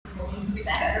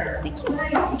Thank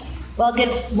you. Well,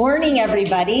 good morning,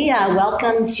 everybody.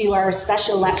 Welcome to our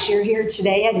special lecture here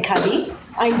today in CCOVI.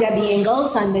 I'm Debbie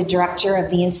Ingalls. I'm the director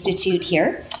of the Institute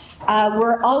here.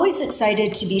 We're always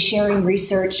excited to be sharing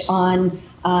research on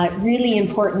really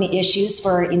important issues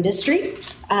for our industry.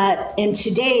 And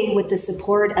today, with the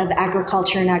support of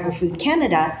Agriculture and Agri-Food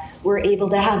Canada, we're able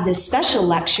to have this special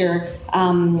lecture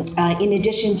in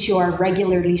addition to our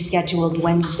regularly scheduled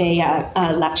Wednesday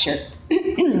lecture.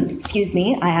 Excuse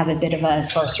me, I have a bit of a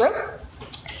sore throat.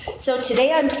 So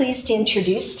today I'm pleased to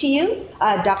introduce to you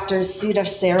Dr.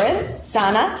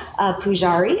 Sudarsana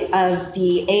Poojari of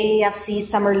the AAFC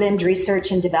Summerland Research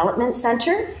and Development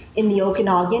Center in the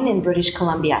Okanagan in British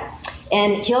Columbia.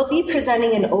 And he'll be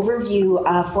presenting an overview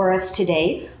for us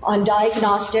today on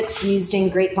diagnostics used in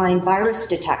grapevine virus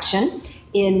detection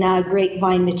in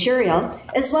grapevine material,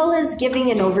 as well as giving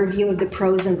an overview of the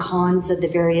pros and cons of the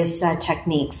various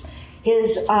techniques.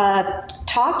 His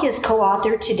talk is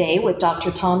co-authored today with Dr.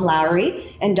 Tom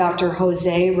Lowery and Dr.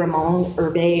 José Ramón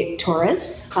Úrbez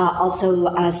Torres, also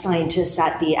scientists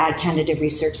at the Ag Canada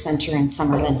Research Center in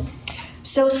Summerland.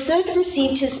 So Sud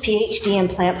received his PhD in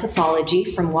plant pathology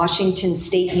from Washington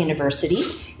State University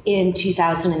in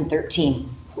 2013.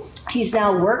 He's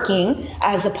now working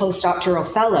as a postdoctoral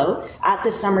fellow at the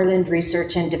Summerland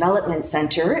Research and Development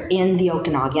Center in the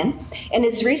Okanagan, and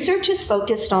his research is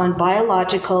focused on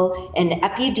biological and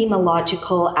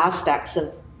epidemiological aspects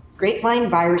of grapevine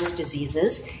virus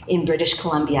diseases in British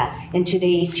Columbia. And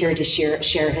today he's here to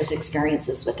share his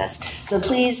experiences with us. So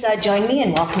please join me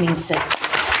in welcoming Sid.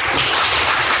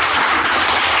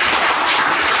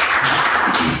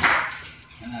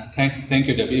 Thank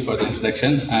you, Debbie, for the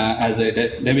introduction. As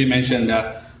Debbie mentioned,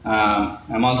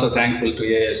 I'm also thankful to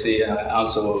AAFC,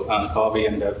 also CCOVI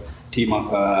and the team of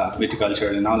viticulture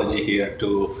and enology here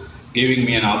to giving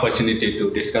me an opportunity to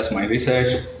discuss my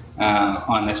research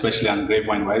especially on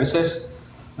grapevine viruses.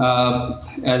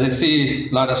 As I see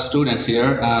a lot of students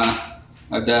here,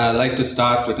 I'd like to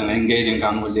start with an engaging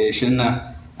conversation.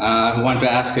 I want to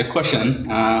ask a question.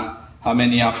 How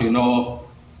many of you know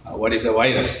what is a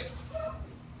virus?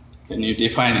 Can you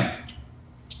define it?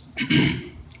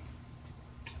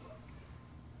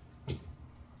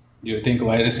 Do you think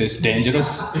virus is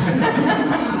dangerous?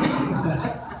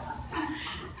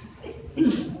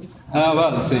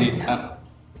 Well, see,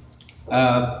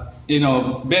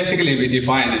 basically we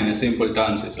define in simple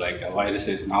terms, it's like a virus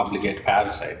is an obligate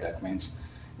parasite. That means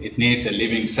it needs a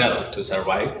living cell to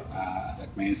survive.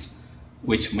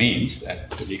 Which means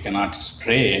that we cannot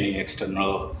spray any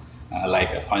external like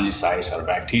fungicides or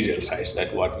bacteriicides,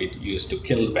 that what we use to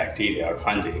kill bacteria or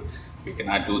fungi. We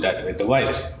cannot do that with the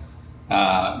virus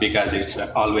because it's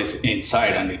always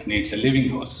inside and it needs a living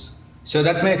host. So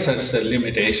that makes us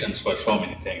limitations for so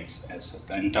many things,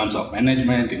 in terms of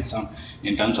management,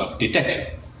 in terms of detection.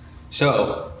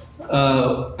 So,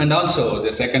 and also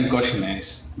the second question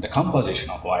is the composition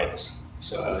of virus.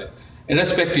 So,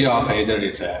 irrespective of either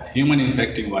it's a human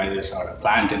infecting virus or a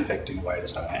plant infecting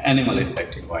virus or an animal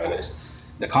infecting virus,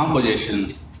 the composition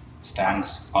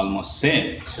stands almost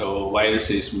same. So virus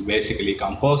is basically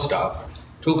composed of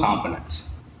two components.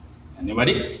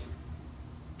 Anybody?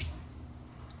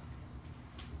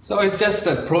 So it's just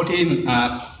a protein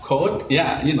code.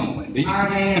 Yeah, you know.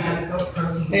 RNA and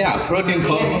protein. Yeah, protein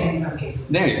code. In some cases.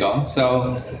 There you go.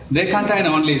 So they contain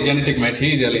only genetic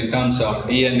material in terms of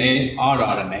DNA or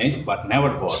RNA, but never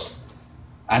both.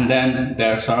 And then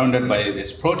they're surrounded by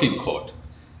this protein code.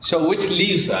 So which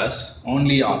leaves us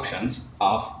only options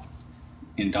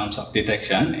in terms of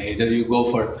detection. Either you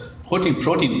go for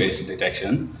protein-based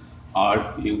detection,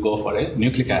 or you go for a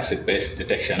nucleic acid-based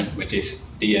detection, which is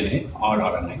DNA or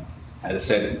RNA. As I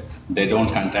said, they don't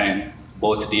contain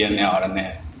both DNA or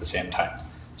RNA at the same time.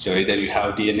 So either you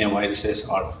have DNA viruses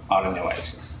or RNA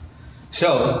viruses.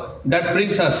 So that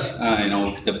brings us,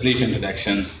 the brief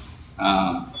introduction.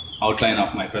 Outline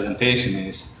of my presentation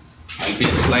is I'll be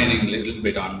explaining a little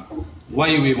bit on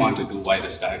why we want to do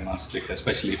virus diagnostics,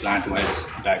 especially plant virus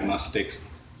diagnostics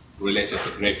related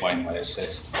to grapevine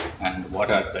viruses, and what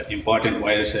are the important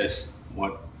viruses,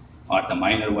 what are the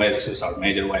minor viruses or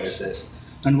major viruses,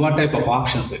 and what type of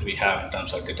options that we have in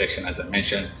terms of detection, as I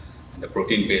mentioned, the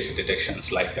protein-based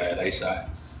detections like ELISA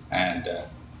and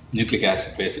nucleic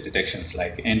acid-based detections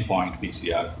like endpoint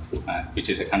PCR, which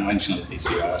is a conventional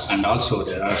PCR, and also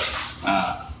there are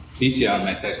PCR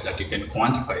methods that you can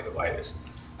quantify the virus.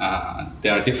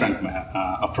 There are different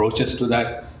approaches to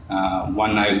that.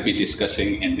 One I will be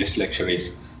discussing in this lecture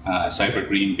is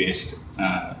cybergreen-based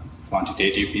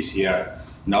quantitative PCR,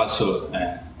 and also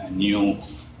a new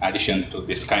addition to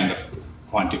this kind of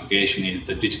quantification is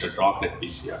the digital droplet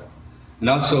PCR. And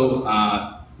also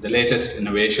the latest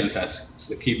innovations as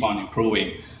they keep on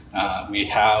improving. We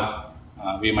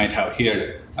might have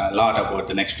heard a lot about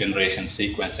the next generation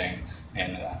sequencing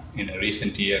in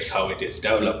recent years, how it is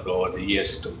developed over the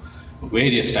years to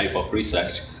various type of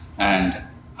research, and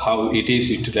how it is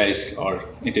utilized or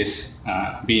it is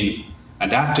being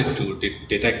adapted to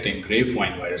detecting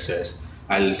grapevine viruses.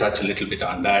 I'll touch a little bit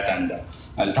on that, and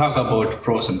I'll talk about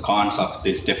pros and cons of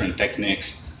these different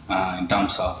techniques in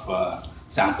terms of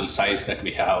sample size that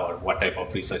we have or what type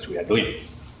of research we are doing.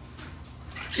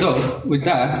 So with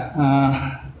that,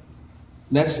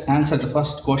 let's answer the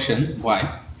first question,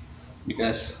 why?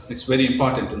 Because it's very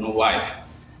important to know why.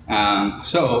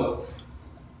 So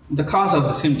the cause of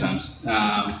the symptoms.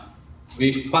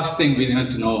 First thing we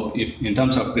need to know, if in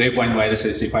terms of grapevine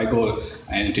viruses, if I go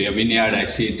into a vineyard, I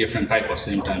see different type of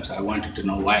symptoms. I wanted to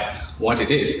know what it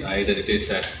is. Either it is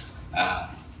a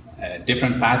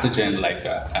different pathogen like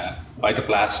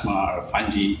phytoplasma or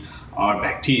fungi or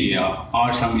bacteria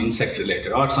or some insect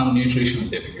related or some nutritional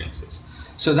deficiencies.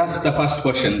 So that's the first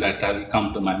question that will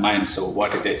come to my mind. So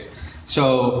what it is.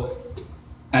 So,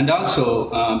 and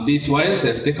also these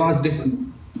viruses, they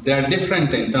are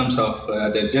different in terms of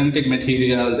their genetic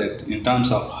material, that in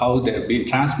terms of how they're being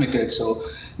transmitted. So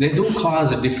they do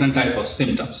cause a different type of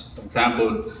symptoms. For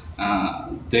example,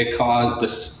 they cause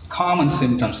the common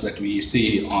symptoms that we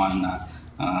see on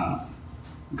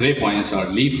grapevines or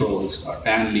leaf rolls or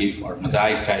tan leaf or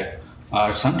mosaic type,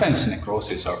 or sometimes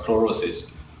necrosis or chlorosis,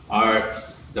 or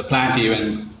the plant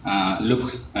even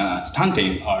looks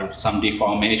stunting or some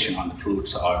deformation on the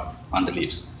fruits or on the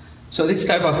leaves. So this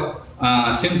type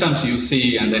of symptoms you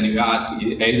see, and then you ask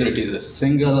either it is a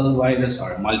single virus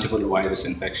or multiple virus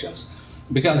infections.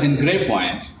 Because in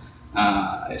grapevines,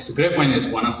 grapevine is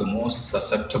one of the most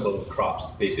susceptible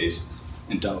crop species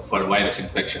for virus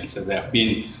infections. So there have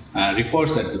been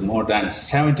reports that more than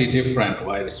 70 different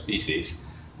virus species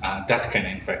that can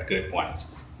infect grapevines.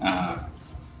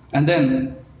 And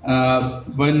then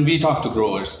when we talk to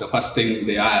growers, the first thing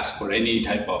they ask for any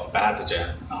type of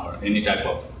pathogen or any type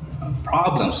of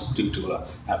problems due to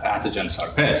pathogens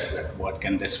or pests, that what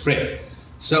can they spray?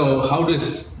 So how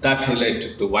does that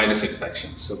relate to virus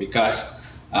infections? So because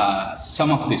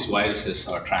some of these viruses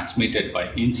are transmitted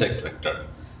by insect vector,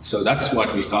 so that's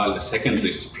what we call the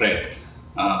secondary spread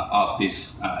of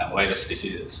these virus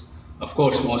diseases. Of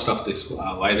course, most of these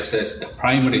viruses, the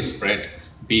primary spread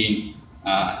being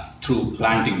through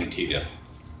planting material.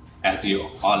 As you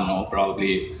all know,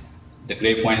 probably the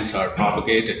grapevines are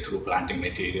propagated through planting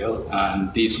material,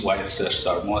 and these viruses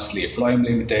are mostly phloem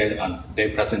limited, and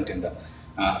they present in the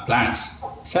plant's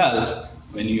cells.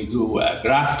 When you do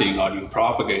grafting or you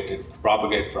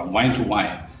propagate from vine to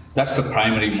vine, that's the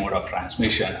primary mode of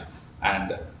transmission,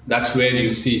 and that's where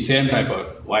you see same type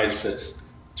of viruses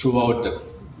throughout the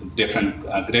different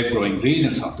grape growing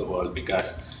regions of the world,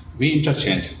 because we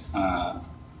interchange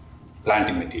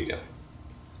planting material.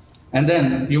 And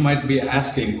then you might be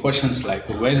asking questions like,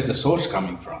 where is the source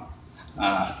coming from?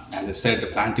 As I said, the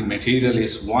planting material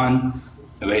is one,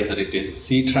 whether it is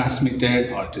seed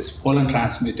transmitted, or it is pollen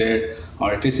transmitted,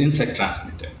 or it is insect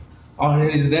transmitted. Or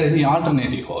is there any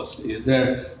alternative host? Is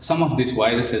there some of these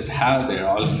viruses have their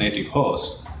alternative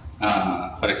host,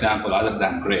 for example, other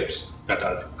than grapes, that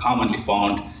are commonly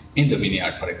found in the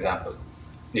vineyard, for example.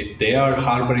 If they are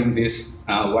harboring these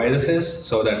viruses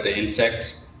so that the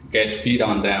insects feed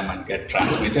on them and get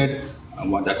transmitted,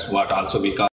 that's what also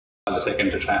we call the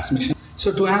secondary transmission.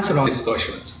 So to answer all these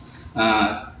questions,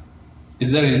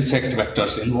 is there insect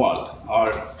vectors involved,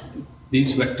 or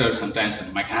these vectors sometimes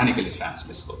are mechanically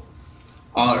transmissible,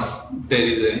 or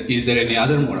is there any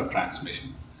other mode of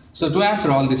transmission? So to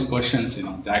answer all these questions,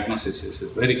 diagnosis is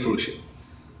very crucial.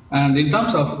 And in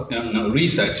terms of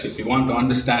research, if you want to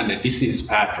understand a disease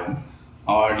pattern,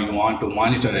 or you want to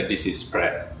monitor a disease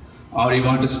spread, or you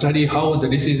want to study how the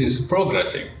disease is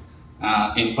progressing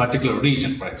in particular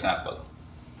region, for example.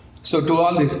 So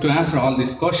to answer all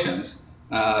these questions,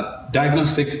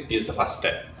 diagnostic is the first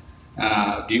step.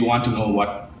 Do you want to know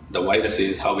what the virus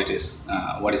is, how it is,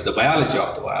 what is the biology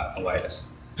of the virus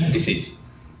disease?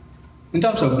 In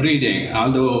terms of breeding,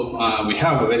 although we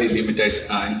have a very limited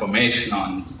information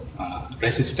on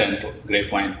resistant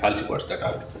grapevine cultivars that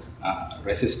are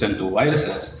resistant to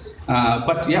viruses,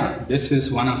 but yeah, this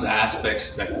is one of the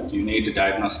aspects that you need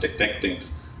diagnostic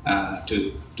techniques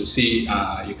to see.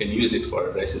 You can use it for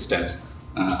resistance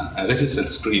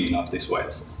screening of these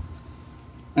viruses.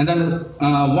 And then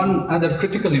one other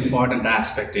critical important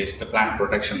aspect is the plant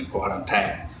protection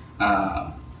quarantine.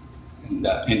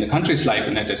 In the countries like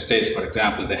United States, for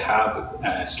example, they have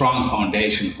a strong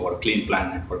foundation for Clean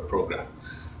Plant Network program.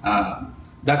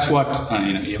 That's what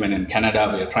even in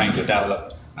Canada we are trying to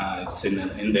develop. It's in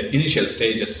the initial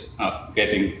stages of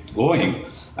getting going,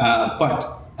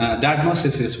 but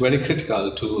diagnosis is very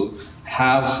critical to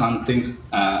have something,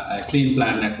 a clean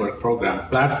plant network program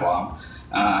platform,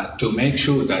 to make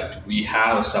sure that we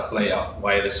have a supply of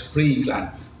virus-free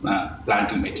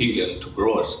planting material to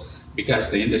growers, because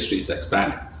the industry is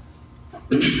expanding.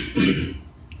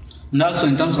 And also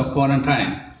in terms of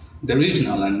quarantine, the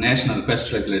regional and national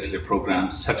pest regulatory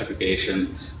programs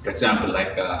certification, for example,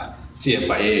 like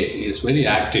CFIA, is very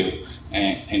active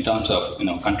in terms of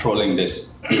controlling this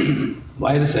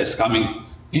viruses coming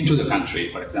into the country.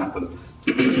 For example,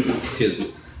 excuse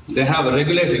me, they have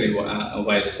regulatory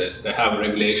viruses. They have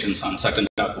regulations on certain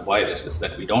type of viruses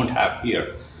that we don't have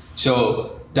here.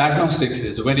 So diagnostics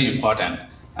is very important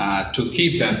to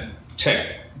keep them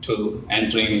checked to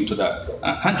entering into the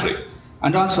country.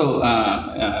 And also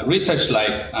research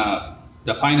like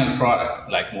the final product,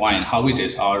 like wine, how it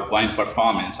is, or wine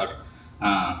performance, or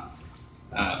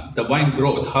the wine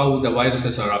growth, how the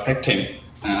viruses are affecting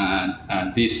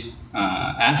these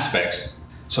aspects,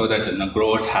 so that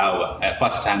growers have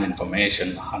first-hand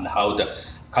information on how the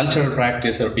cultural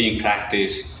practice are being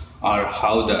practiced, or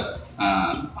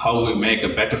how we make a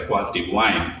better quality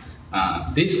wine.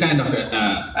 These kind of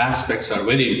aspects are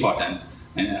very important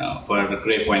for the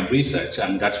grapevine research,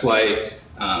 and that's why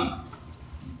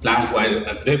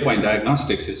grapevine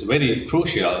diagnostics is very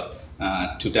crucial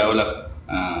to develop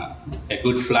a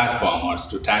good platform, or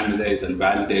to standardize and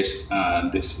validate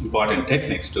these important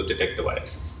techniques to detect the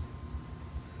viruses.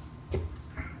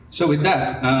 So with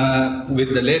that,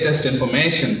 with the latest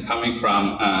information coming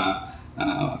from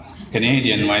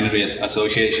Canadian winery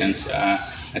associations,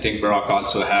 I think Brock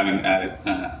also having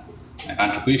a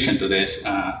contribution to this.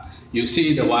 You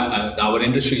see our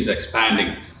industry is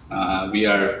expanding. We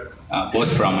are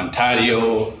both from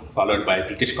Ontario, followed by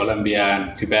British Columbia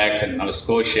and Quebec and Nova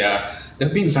Scotia.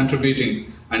 They've been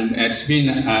contributing, and it's been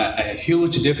a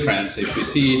huge difference. If you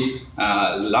see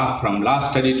from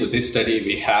last study to this study,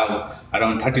 we have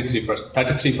around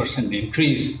 33%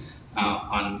 increase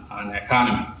on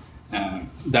economy.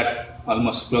 That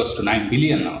almost close to 9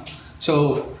 billion now.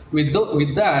 So with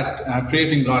that,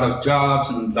 creating a lot of jobs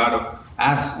and a lot of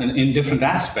in different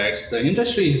aspects, the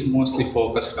industry is mostly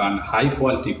focused on high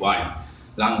quality wine,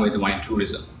 along with wine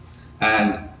tourism.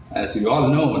 And as you all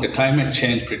know, the climate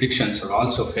change predictions are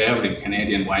also favoring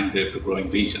Canadian wine grape growing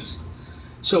regions.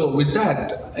 So with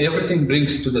that, everything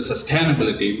brings to the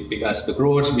sustainability, because the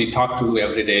growers we talk to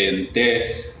every day,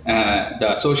 and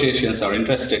the associations are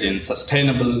interested in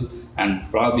sustainable and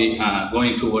probably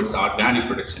going towards the organic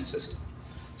production system.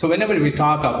 So whenever we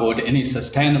talk about any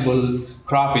sustainable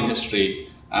crop industry,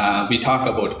 we talk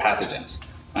about pathogens.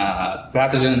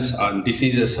 Pathogens or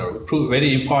diseases are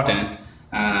very important,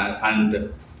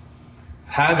 and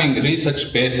having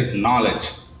research-based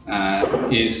knowledge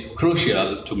is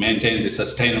crucial to maintain the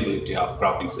sustainability of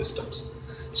cropping systems.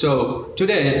 So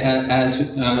today, as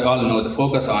you all know, the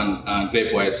focus on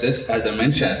grape viruses, as I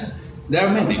mentioned, there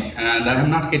are many, and I'm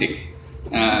not kidding.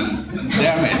 There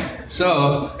are many.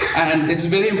 So, and it's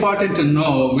very important to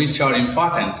know which are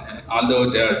important. Although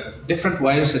there are different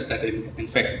viruses that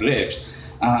infect grapes,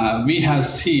 we have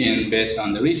seen, based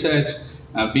on the research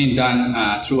being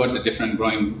done throughout the different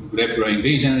grape growing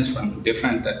regions from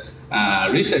different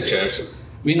researchers,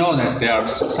 we know that there are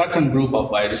certain group of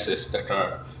viruses that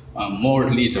are more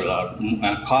lethal or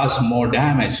cause more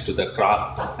damage to the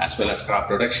crop as well as crop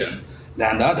production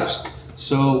than the others.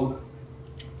 So,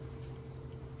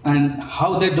 and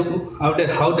how they do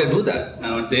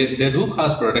that? They do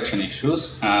cause production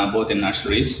issues, both in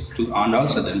nurseries and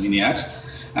also the vineyards.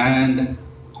 And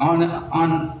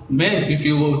if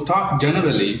you talk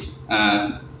generally,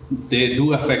 they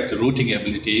do affect the rooting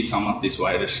ability, some of these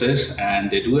viruses,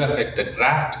 and they do affect the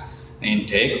graft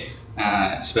intake,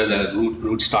 as well as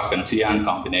rootstock and CN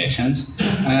combinations.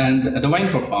 And the wine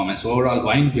performance, overall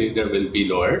wine vigor will be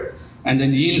lowered. And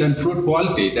then yield and fruit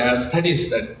quality, there are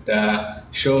studies that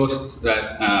shows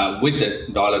that with the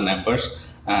dollar numbers,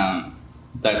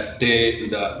 that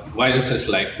the viruses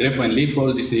like grapevine leaf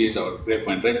roll disease or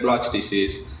grapevine red blotch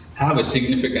disease have a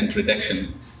significant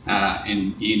reduction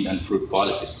in yield and fruit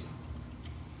qualities.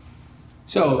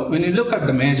 So when you look at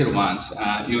the major ones,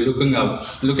 you're looking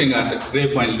at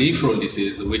grapevine leaf roll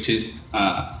disease, which is,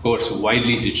 of course,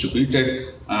 widely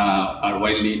distributed or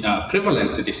widely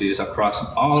prevalent disease across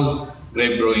all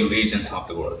grape growing regions of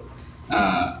the world.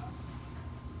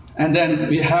 And then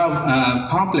we have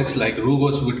complex like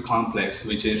rugose wood complex,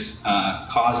 which is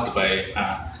caused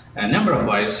by a number of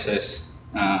viruses.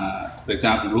 For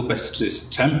example, Rupestris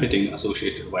trumpeting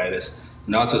associated virus,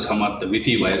 and also some of the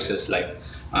witty viruses like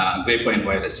grapevine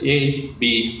virus A,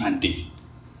 B, and D.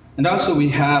 And also we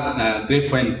have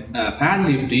grapevine fan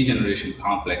leaf degeneration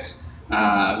complex,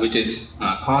 which is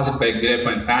caused by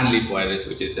grapevine fan leaf virus,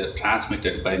 which is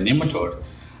transmitted by nematode,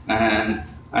 and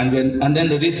then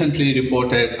the recently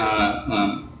reported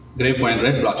grapevine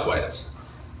red blotch virus.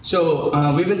 So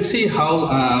we will see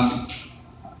how.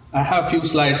 I have a few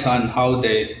slides on how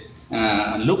they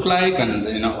look like,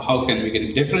 and how can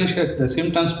we differentiate the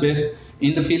symptoms based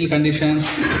in the field conditions,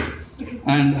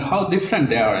 and how different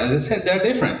they are. As I said, they're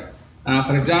different.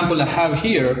 For example, I have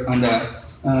here on the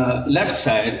left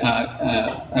side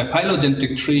a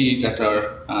phylogenetic tree that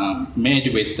are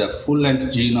made with the full-length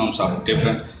genomes of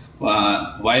different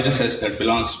viruses that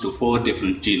belongs to 4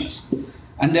 different genus.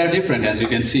 And they're different, as you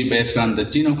can see, based on the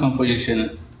genome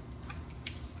composition.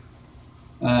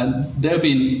 There have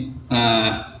been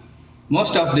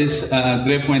most of these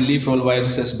grapevine leaf roll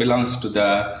viruses belongs to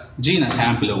the genus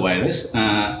Ampilovirus.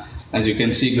 As you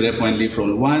can see, grapevine leaf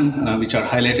roll 1, which are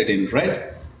highlighted in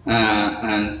red,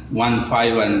 and 1,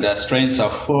 5, and strains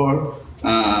of 4,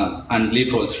 and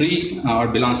leaf roll 3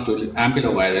 belongs to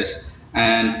Ampilovirus,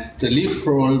 and the leaf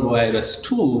roll virus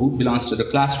 2 belongs to the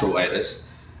Clastrovirus.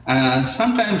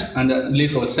 Sometimes, and the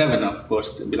leaf roll 7, of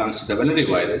course, belongs to the Lowery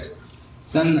virus.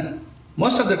 Then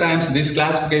most of the times, this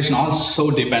classification also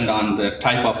depend on the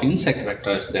type of insect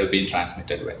vectors they've been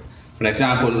transmitted with. For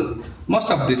example, most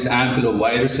of these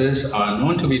ampiloviruses are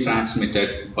known to be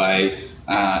transmitted by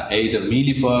either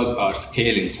mealybug or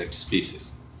scale insect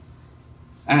species.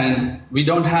 And we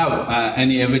don't have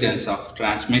any evidence of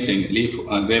transmitting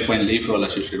grapevine leaf roll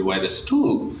associated virus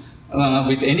 2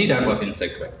 with any type of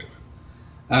insect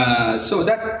vector. So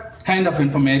that kind of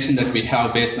information that we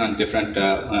have based on different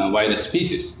virus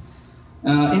species.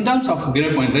 In terms of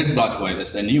grapevine red blotch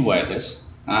virus, the new virus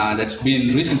that's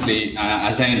been recently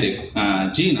assigned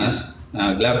a genus,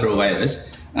 glabrovirus,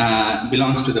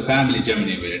 belongs to the family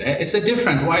Geminiviridae. It's a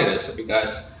different virus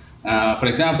because, for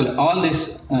example, all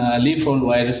these leaf roll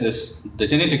viruses, the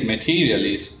genetic material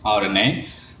is RNA,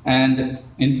 and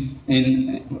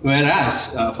whereas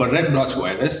for red blotch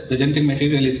virus, the genetic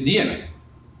material is DNA.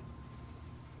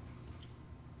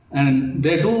 And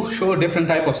they do show different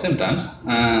type of symptoms.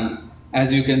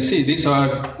 As you can see, these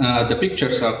are the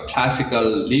pictures of classical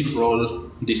leaf roll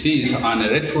disease on a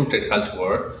red-fruited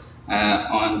cultivar.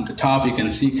 On the top, you can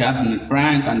see Cabernet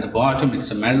Franc. On the bottom, it's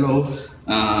a Merlot.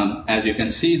 As you can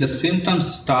see, the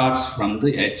symptoms starts from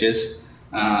the edges.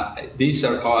 These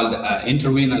are called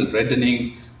intervenal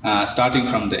reddening, starting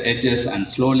from the edges and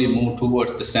slowly move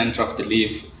towards the center of the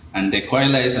leaf, and they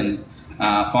coalesce and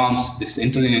forms this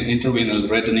intervenal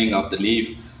reddening of the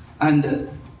leaf. And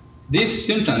these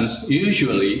symptoms,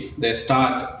 usually, they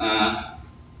start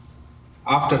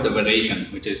after the variation,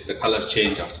 which is the color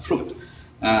change of the fruit.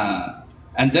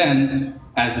 And then,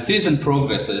 as the season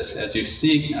progresses, as you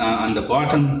see on the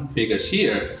bottom figures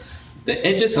here, the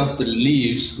edges of the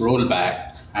leaves roll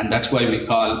back, and that's why we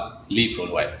call leaf roll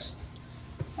virus.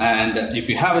 And if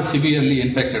you have a severely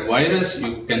infected virus,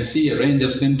 you can see a range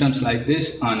of symptoms like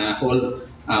this on a whole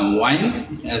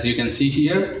vine, as you can see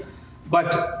here.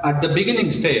 But at the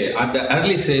beginning stage, at the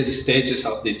early stages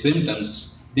of these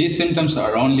symptoms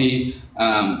are only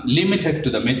limited to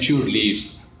the mature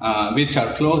leaves, which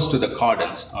are close to the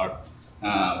cordons or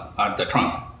the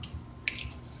trunk.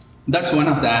 That's one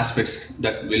of the aspects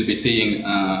that we'll be seeing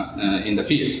in the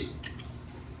fields.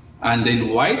 And in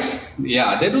whites,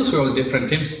 yeah, they do show different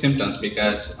symptoms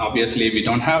because obviously we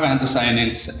don't have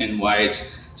anthocyanins in whites.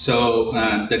 So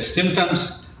the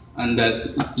symptoms on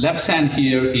the left side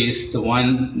here is the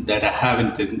one that I have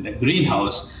in the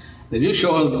greenhouse. They do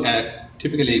show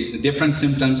typically different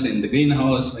symptoms in the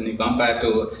greenhouse when you compare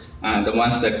to the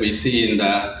ones that we see in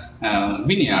the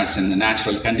vineyards in the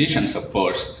natural conditions, of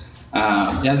course.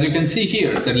 As you can see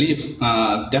here, the leaf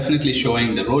definitely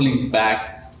showing the rolling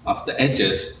back of the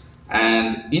edges.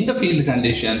 And in the field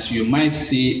conditions, you might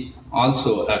see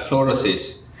also a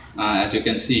chlorosis, as you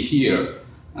can see here.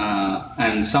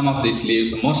 And some of these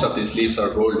leaves, most of these leaves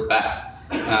are rolled back.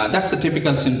 That's the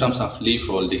typical symptoms of leaf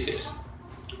roll disease.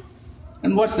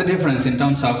 And what's the difference in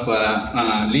terms of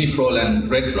leaf roll and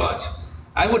red blotch?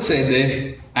 I would say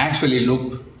they actually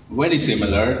look very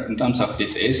similar in terms of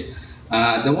disease.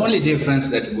 The only difference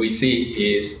that we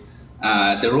see is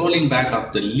the rolling back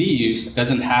of the leaves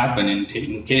doesn't happen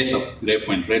in case of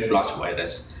grapevine red blotch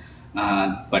virus.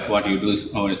 But what you do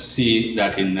is see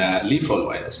that in leaf roll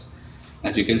virus.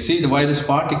 As you can see, the virus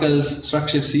particles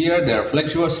structures here, they are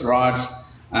flexuous rods,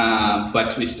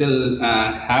 but we still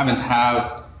haven't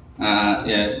have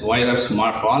a virus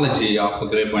morphology of a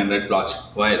grapevine red blotch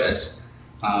virus.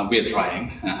 we are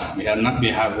trying.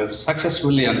 We're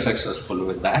successfully unsuccessful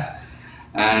with that.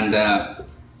 And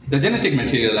the genetic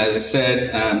material, as I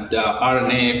said, the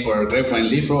RNA for grapevine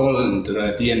leaf roll and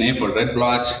DNA for red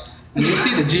blotch. And you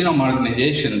see the genome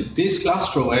organization. These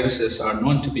clastroviruses are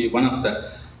known to be one of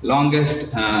the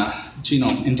longest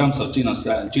genome, in terms of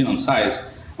genome size,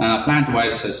 plant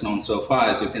viruses known so far.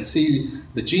 As you can see,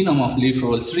 the genome of leaf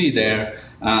roll 3 there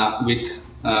with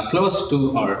close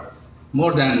to or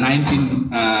more than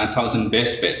 19,000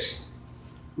 base pairs.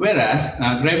 Whereas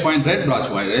grapevine red blotch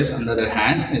virus, on the other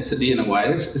hand, it's a DNA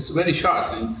virus. It's very short,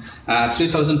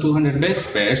 3,200 base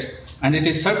pairs, and it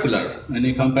is circular when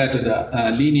you compare to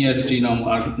the linear genome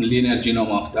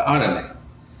of the RNA.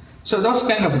 So those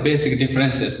kind of basic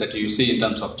differences that you see in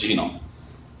terms of genome.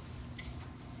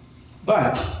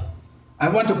 But I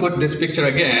want to put this picture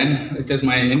again, which is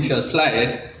my initial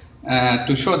slide,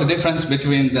 to show the difference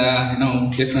between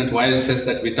the different viruses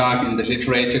that we talk in the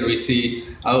literature. We see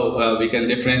how we can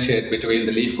differentiate between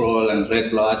the leaf roll and red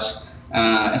blotch,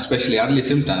 especially early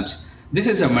symptoms. This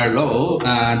is a Merlot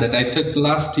that I took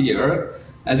last year.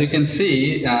 As you can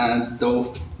see,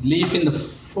 the leaf in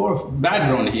the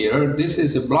background here, this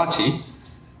is a blotchy.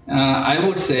 I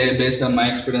would say, based on my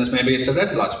experience, maybe it's a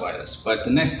red blotch virus. But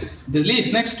the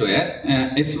leaf next to it,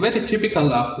 it's very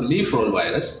typical of leaf roll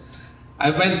virus.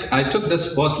 I took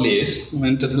both leaves,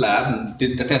 went to the lab and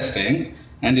did the testing,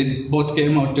 and it both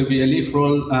came out to be a leaf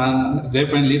roll,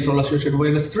 grapevine leaf roll associated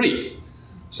virus 3.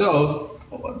 So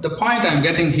the point I'm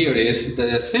getting here is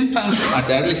the symptoms at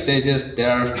the early stages,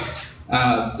 they're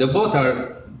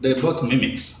both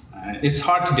mimics. It's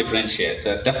hard to differentiate.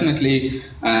 Definitely,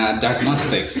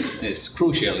 diagnostics is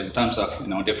crucial in terms of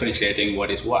differentiating what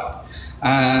is what.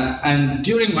 And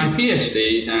during my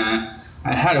PhD,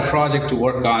 I had a project to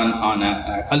work on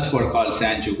a cultivar called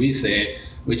Sangiovese,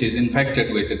 which is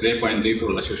infected with the grapevine leaf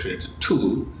roll associated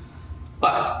 2,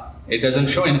 but it doesn't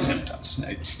show any symptoms.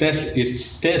 It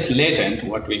stays latent,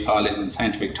 what we call it in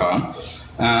scientific term,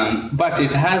 but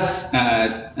it has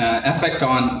effect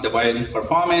on the wine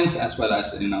performance as well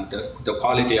as the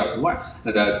quality of the wine,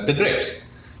 the grapes.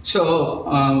 So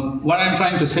what I'm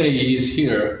trying to say is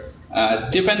here,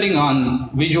 depending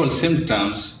on visual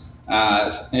symptoms,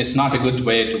 it's not a good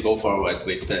way to go forward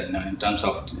with in terms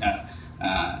of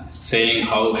saying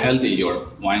how healthy your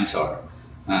wines are.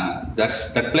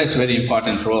 That plays a very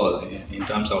important role in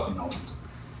terms of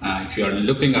if you are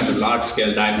looking at a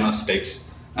large-scale diagnostics.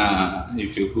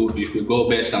 If you go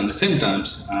based on the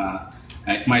symptoms,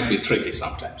 it might be tricky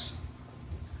sometimes.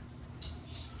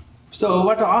 So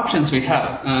what are options we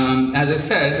have? As I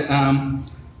said,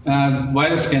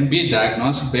 virus can be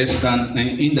diagnosed based on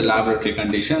in the laboratory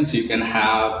conditions. You can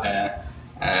have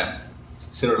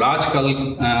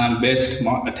serological based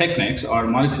techniques or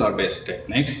molecular based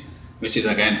techniques, which is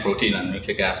again protein and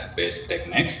nucleic acid based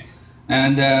techniques.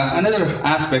 And another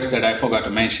aspect that I forgot to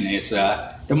mention is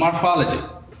the morphology.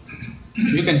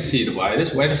 You can see the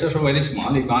virus. Viruses are very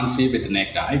small. You can't see with the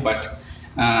naked eye, but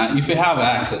if you have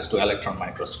access to electron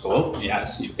microscope,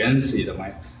 yes, you can see the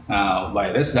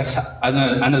virus. That's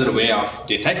another way of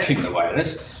detecting the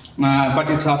virus, but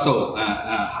it's also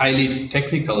highly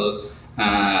technical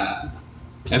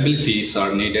abilities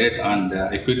are needed and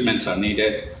equipments are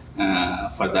needed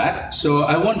for that. So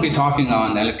I won't be talking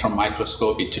on electron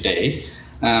microscopy today,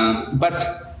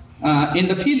 but in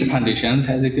the field conditions,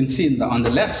 as you can see on the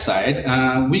left side,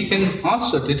 we can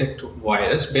also detect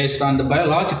virus based on the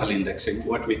biological indexing,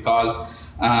 what we call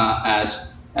as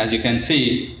you can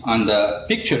see on the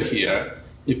picture here.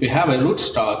 If you have a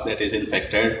rootstock that is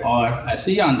infected or a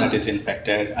scion that is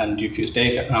infected, and if you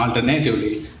take an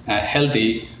alternatively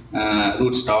healthy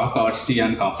rootstock or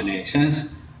scion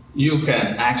combinations, you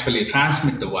can actually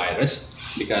transmit the virus,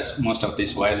 because most of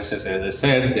these viruses, as I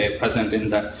said, they're present in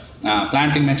the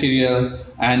planting material.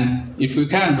 And if you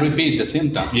can repeat the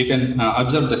symptom, you can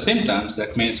observe the symptoms.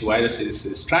 That means virus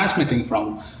is transmitting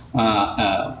from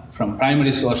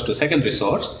primary source to secondary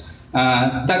source.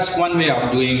 That's one way of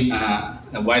doing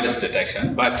virus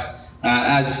detection. But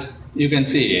as you can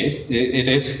see, it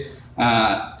is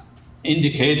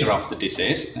indicator of the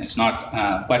disease. It's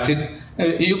not, but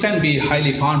you can be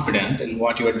highly confident in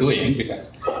what you are doing,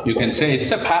 because you can say it's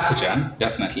a pathogen,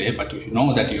 definitely, but if you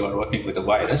know that you are working with a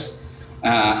virus,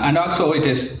 and also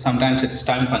sometimes it's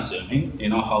time consuming,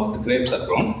 how the grapes are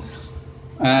grown.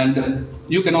 And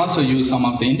you can also use some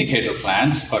of the indicator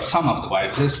plants for some of the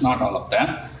viruses, not all of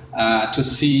them, to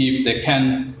see if they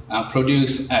can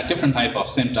produce a different type of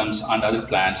symptoms on other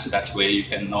plants. That way you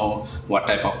can know what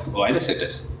type of virus it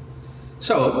is.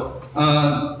 So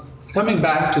coming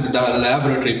back to the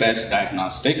laboratory-based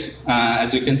diagnostics,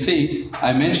 as you can see,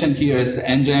 I mentioned here is the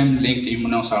enzyme-linked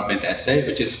immunosorbent assay,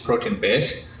 which is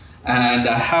protein-based. And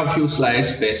I have a few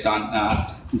slides based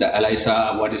on the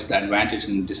ELISA, what is the advantage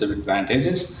and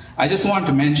disadvantages. I just want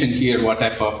to mention here what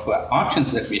type of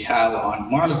options that we have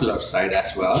on molecular side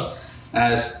as well.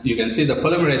 As you can see, the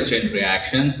polymerase chain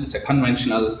reaction is a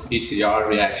conventional PCR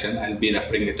reaction. I'll be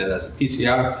referring it as a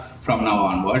PCR from now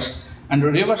onwards. And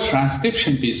reverse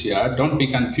transcription PCR, don't be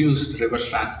confused reverse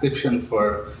transcription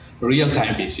for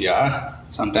real-time PCR.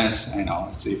 Sometimes,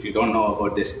 if you don't know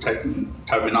about this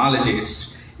terminology,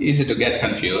 it's easy to get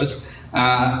confused.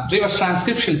 Reverse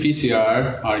transcription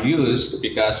PCR are used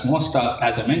because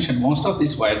as I mentioned, most of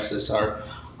these viruses are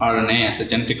RNA as a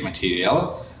genetic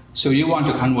material. So you want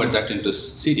to convert that into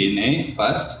cDNA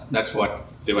first. That's what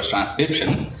reverse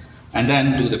transcription, and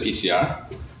then do the PCR.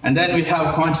 And then we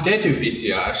have quantitative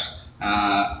PCRs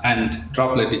and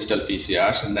droplet digital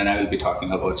PCRs, and then I will be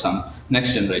talking about some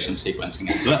next generation sequencing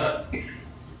as well.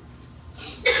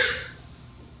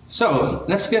 So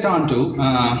let's get on to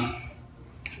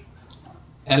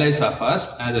ELISA first.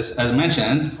 As I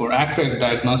mentioned, for accurate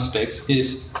diagnostics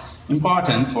is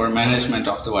important for management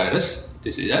of the virus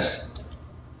diseases.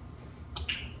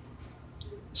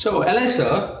 So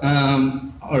ELISA,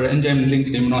 or enzyme-linked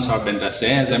immunosorbent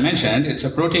assay, as I mentioned, it's a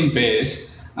protein-based.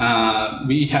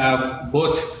 We have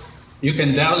both, you can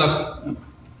develop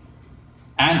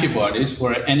antibodies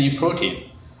for any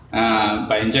protein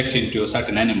by injecting to a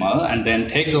certain animal, and then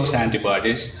take those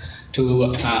antibodies to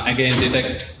again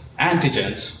detect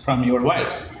antigens from your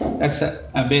virus. That's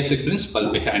a basic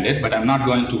principle behind it, but I'm not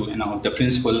going to the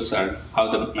principles or how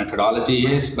the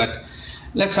methodology is, but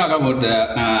let's talk about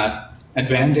the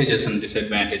advantages and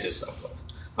disadvantages of it.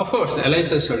 Of course,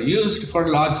 ELISAs are used for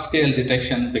large-scale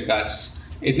detection because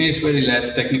it needs very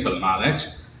less technical knowledge,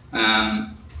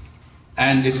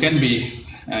 and it can be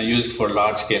used for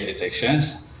large-scale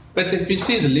detections. But if you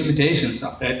see the limitations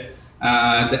of it,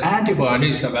 the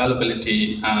antibodies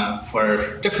availability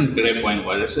for different grapevine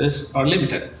viruses are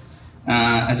limited.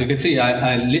 As you can see,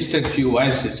 I listed a few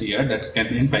viruses here that can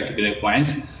infect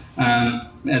grapevines.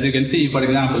 As you can see, for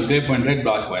example, grapevine red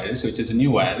blotch virus, which is a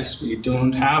new virus, we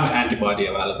don't have antibody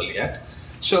available yet.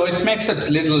 So it makes a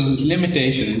little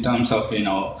limitation in terms of,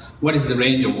 what is the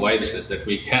range of viruses that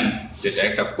we can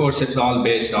detect. Of course, it's all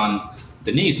based on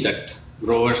the needs that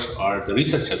growers or the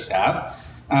researchers have.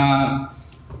 And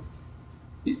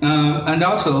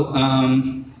also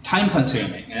time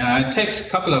consuming. It takes a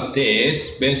couple of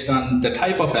days based on the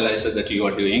type of ELISA that you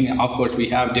are doing. Of course, we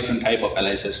have different type of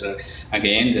ELISAs.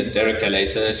 Again, the direct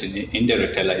ELISAs and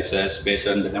indirect ELISAs based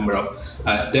on the number of,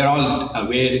 they're all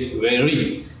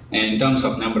varied in terms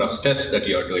of number of steps that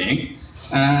you're doing.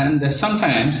 And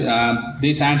sometimes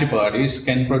these antibodies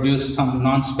can produce some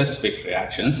non-specific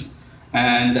reactions.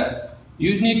 And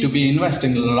you need to be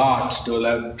investing a lot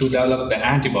to develop the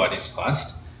antibodies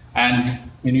first. And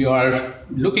when you are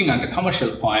looking at the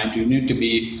commercial point, you need to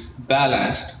be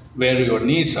balanced where your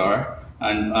needs are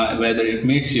and whether it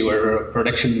meets your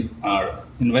production or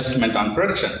investment on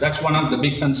production. That's one of the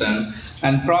big concerns,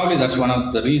 and probably that's one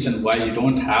of the reasons why you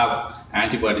don't have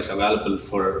antibodies available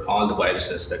for all the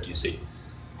viruses that you see.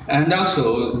 And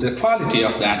also the quality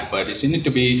of the antibodies. You need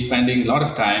to be spending a lot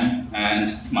of time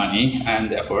and money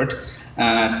and effort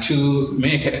to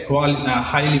make a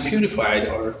highly purified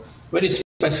or very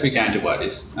specific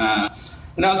antibodies.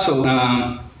 And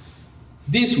also,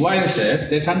 these viruses,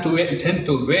 they tend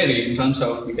to vary in terms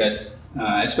of, because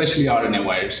especially RNA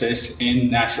viruses in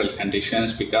natural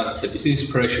conditions, because of the disease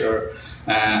pressure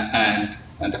and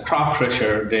the crop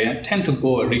pressure, they tend to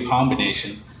go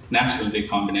recombination, natural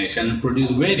recombination, and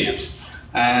produce variants.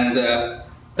 And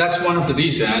that's one of the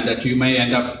reasons that you may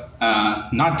end up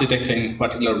not detecting a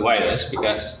particular virus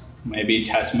because maybe it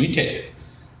has mutated.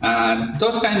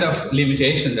 Those kind of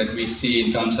limitations that we see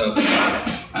in terms of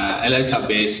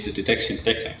ELISA-based detection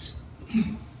techniques.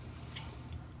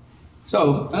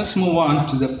 So let's move on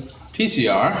to the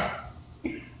PCR.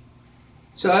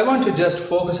 So I want to just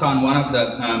focus on one of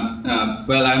the,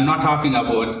 well, I'm not talking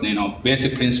about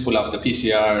basic principle of the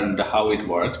PCR and how it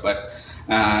works, but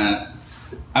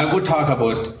I would talk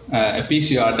about a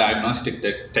PCR diagnostic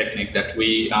technique that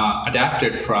we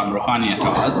adapted from Rouhani et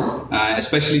al.,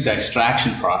 especially the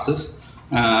extraction process,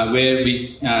 where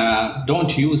we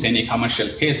don't use any commercial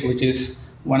kit, which is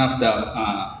one of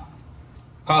the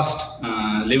cost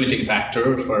limiting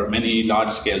factor for many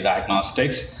large-scale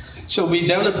diagnostics. So we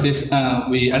developed this,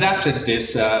 we adapted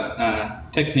this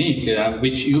technique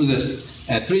which uses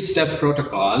a 3-step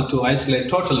protocol to isolate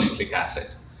total nucleic acid.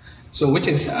 So which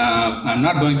is, I'm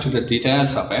not going to the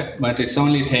details of it, but it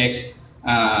only takes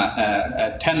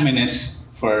 10 minutes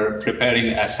for preparing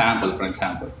a sample, for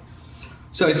example.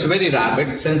 So it's very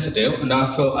rapid, sensitive, and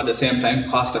also at the same time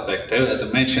cost effective. As I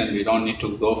mentioned, we don't need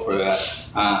to go for a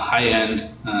high-end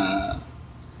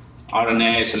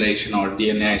RNA isolation or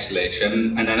DNA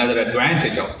isolation. And another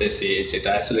advantage of this is it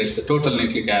isolates the total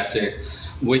nucleic acid,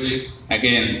 which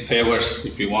again favors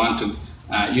if you want to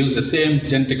use the same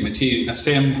genetic material, the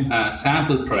same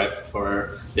sample prep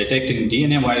for detecting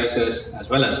DNA viruses as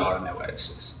well as RNA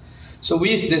viruses. So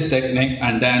we use this technique,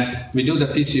 and then we do the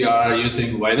PCR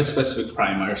using virus-specific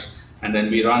primers, and then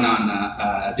we run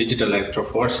on digital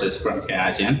electrophoresis from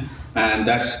Qiagen, and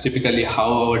that's typically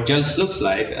how our gels looks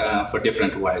like for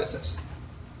different viruses.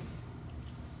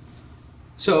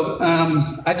 So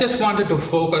I just wanted to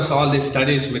focus all these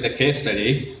studies with a case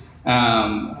study.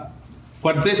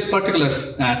 For this particular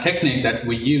technique that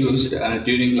we used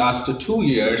during last 2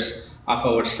 years of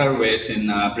our surveys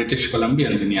in British Columbia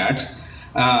vineyards,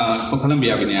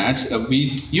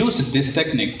 we used this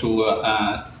technique to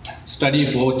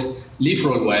study both leaf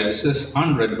roll viruses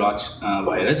and red blotch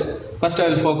virus. First, I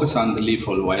will focus on the leaf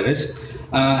roll virus.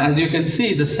 As you can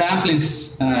see, the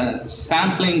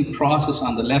sampling process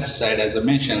on the left side, as I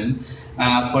mentioned,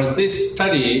 for this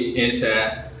study is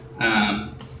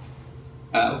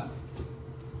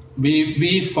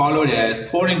we followed a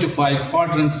 4x5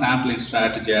 quadrant sampling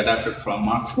strategy adapted from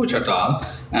Mark Fuchs et al.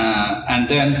 And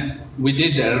then we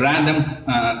did a random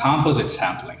composite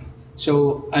sampling.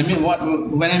 So I mean,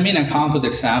 when I mean a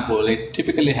composite sample, it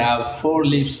typically have 4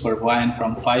 leaves per vine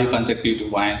from 5 consecutive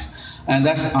vines, and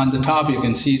that's on the top. You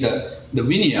can see the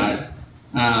vineyard,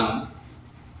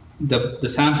 the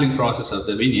sampling process of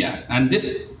the vineyard. And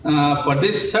this for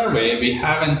this survey, we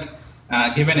haven't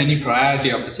given any priority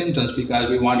of the symptoms because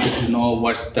we wanted to know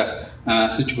what's the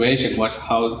situation,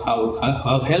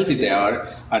 how healthy they are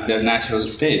at their natural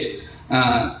stage.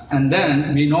 And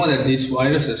then we know that these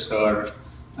viruses are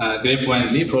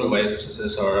grapevine leaf roll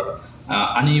viruses are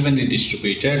unevenly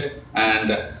distributed,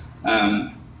 and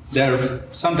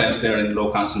sometimes they're in low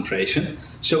concentration.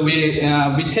 So we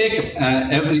take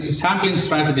every sampling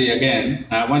strategy again.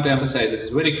 I want to emphasize this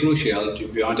is very crucial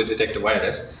if you want to detect a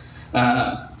virus.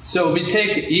 So we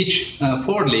take each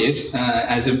 4 leaves,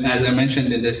 as I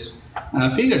mentioned in this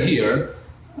figure here,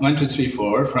 1, 2, 3,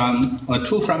 4, from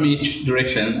 2 from each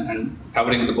direction and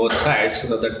covering the both sides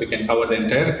so that we can cover the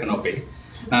entire canopy.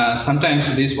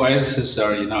 Sometimes these viruses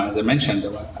are, as I mentioned,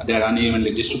 they are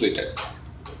unevenly distributed.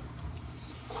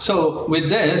 So with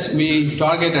this, we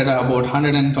targeted about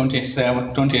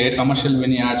 128 commercial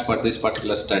vineyards for this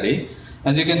particular study.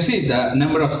 As you can see, the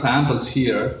number of samples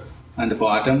here on the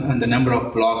bottom and the number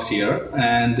of blocks here,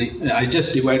 and I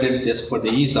just divided just for the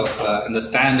ease of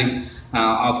understanding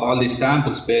of all these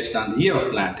samples based on the year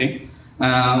of planting.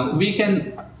 We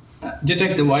can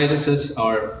detect the viruses,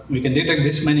 or we can detect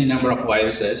this many number of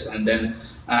viruses, and then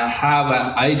have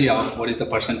an idea of what is the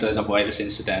percentage of virus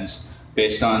incidence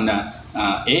based on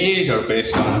age or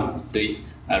based on the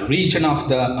region of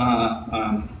the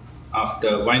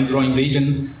wine growing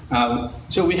region.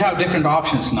 So we have different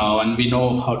options now, and we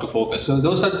know how to focus. So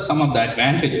those are some of the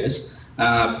advantages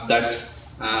that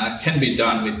can be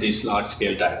done with these large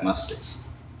scale diagnostics.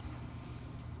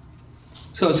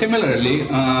 So similarly,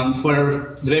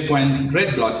 for grapevine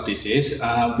red blotch disease,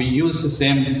 we use the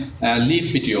same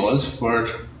leaf petioles for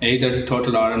either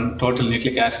total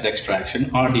nucleic acid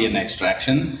extraction or DNA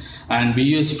extraction, and we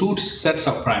use 2 sets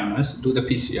of primers, do the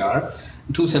PCR,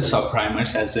 2 sets of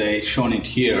primers as I shown it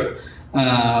here.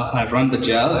 I run the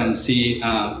gel and see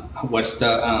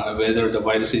whether the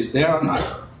virus is there or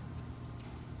not.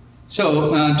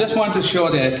 So just want to show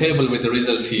the table with the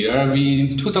results here.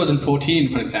 In 2014,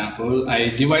 for example, I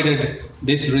divided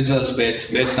these results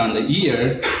based on the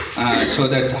year so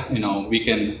that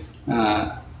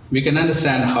we can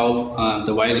understand how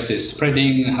the virus is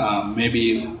spreading,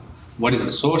 maybe what is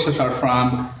the sources are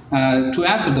from, to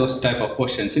answer those type of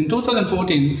questions. In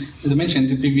 2014, as I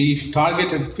mentioned, we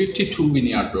targeted 52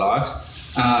 vineyard blocks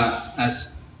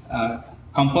as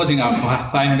composing of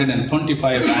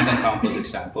 525 random composite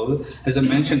sample. As I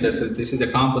mentioned, this is a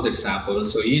composite sample,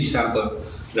 so each sample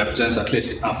represents at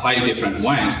least 5 different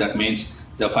wines. That means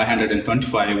the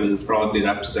 525 will probably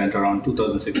represent around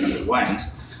 2,600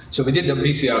 wines. So we did the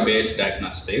PCR-based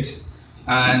diagnostics,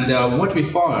 and what we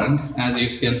found, as you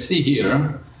can see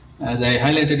here, as I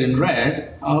highlighted in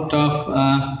red, out of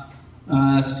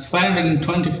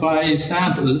 525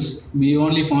 samples, we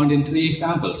only found in 3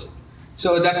 samples.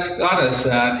 So that got us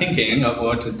thinking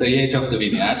about the age of the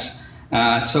vineyards.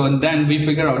 So then we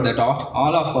figured out that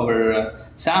all of our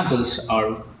samples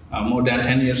are more than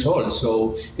 10 years old.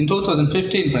 So in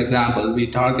 2015, for example, we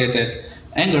targeted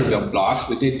younger blocks.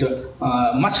 We did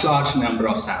a much larger number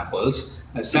of samples,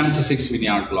 76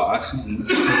 vineyard blocks, and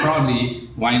probably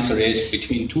vines are aged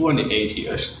between 2 and 8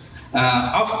 years.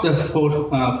 Of the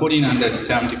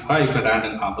 1,475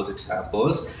 random composite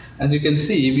samples, as you can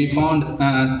see, we found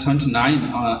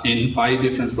 29 in 5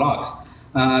 different blocks.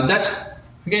 That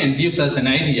again gives us an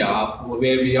idea of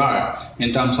where we are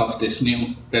in terms of this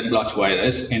new red blotch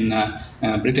virus in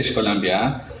British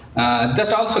Columbia.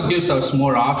 That also gives us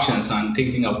more options on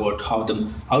thinking about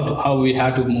how we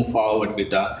have to move forward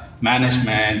with the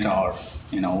management, or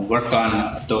work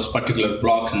on those particular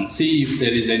blocks and see if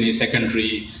there is any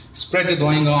secondary spread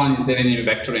going on, is there any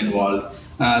vector involved,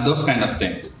 those kind of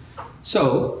things.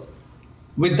 So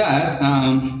with that,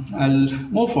 I'll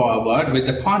move forward with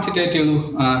the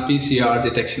quantitative PCR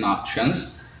detection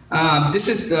options. This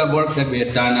is the work that we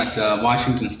had done at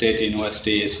Washington State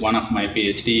University. It's one of my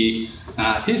PhD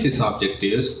thesis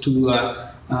objectives to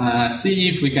see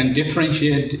if we can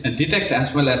detect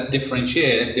as well as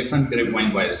differentiate different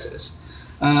grapevine viruses.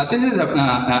 This is an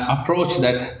approach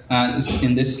that is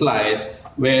in this slide,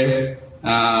 where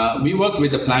we work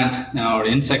with the plant or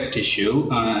insect tissue,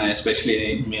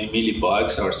 especially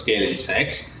mealybugs or scale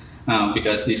insects,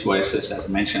 because these viruses, as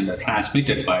mentioned, are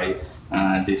transmitted by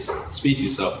this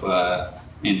species of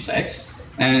insects.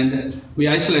 And we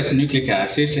isolate nucleic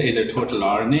acids, either total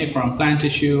RNA from plant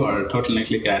tissue or total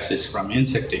nucleic acids from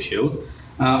insect tissue.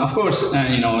 Of course,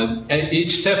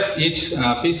 each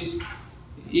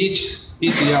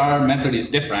PCR method is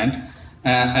different.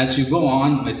 As you go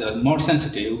on with more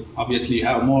sensitive, obviously you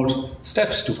have more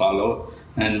steps to follow,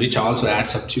 and which also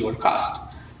adds up to your cost.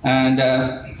 And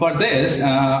for this,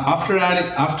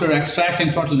 after extracting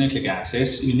total nucleic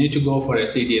acids, you need to go for a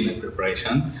cDNA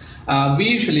preparation. We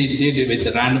usually did it with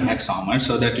the random hexamer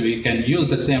so that we can use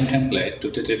the same template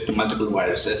to detect multiple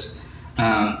viruses.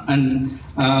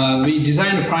 We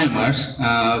designed primers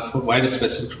for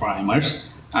virus-specific primers,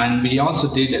 and we also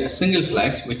did a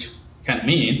singleplex, which can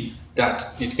mean that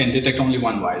it can detect only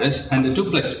one virus, and a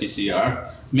duplex PCR,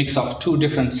 mix of 2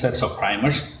 different sets of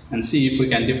primers, and see if we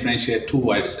can differentiate 2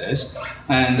 viruses.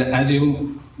 And as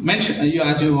you mentioned,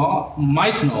 as you all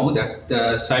might know, that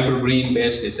the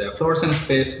cybergreen-based is a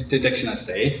fluorescence-based detection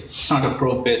assay. It's not a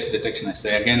probe-based detection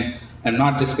assay. Again, I'm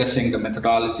not discussing the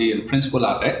methodology and principle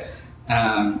of it.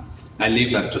 I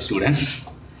leave that to students.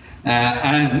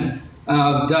 The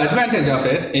advantage of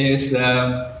it is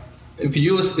if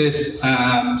you use this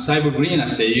cybergreen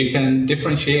assay, you can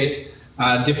differentiate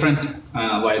different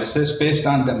viruses based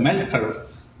on the melt curve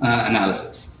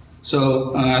analysis.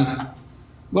 So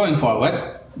going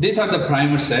forward, these are the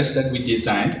primer sets that we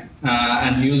designed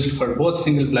and used for both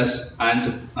singleplex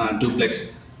and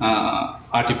duplex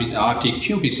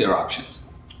RT-qPCR options.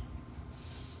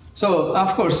 So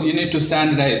of course, you need to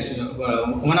standardize.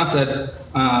 One of the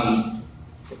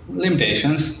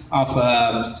limitations of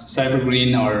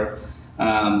cybergreen or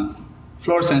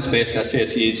fluorescence-based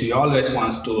assays is you always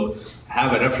want to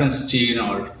have a reference gene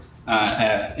or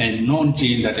a known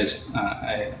gene that is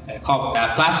a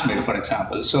plasmid, for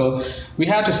example. So we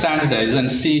had to standardize and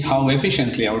see how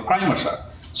efficiently our primers are.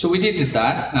 So we did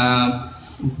that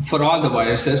for all the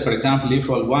viruses, for example, leaf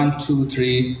roll 1, 2,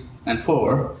 3, and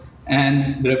 4,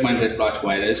 and grapevine red blotch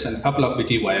virus, and a couple of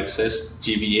witty viruses,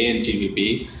 GVA and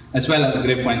GVB, as well as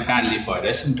grapevine fan leaf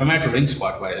virus and tomato ring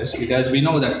spot virus, because we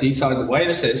know that these are the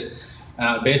viruses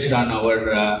based on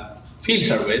our field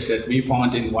surveys that we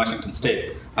found in Washington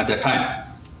State at that time.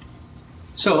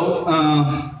 So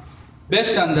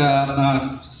based on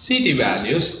the CT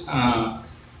values,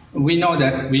 we know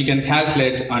that we can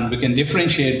calculate and we can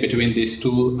differentiate between these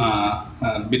two,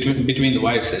 between the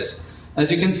viruses. As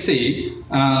you can see,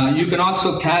 you can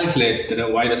also calculate the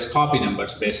virus copy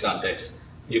numbers based on this.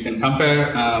 You can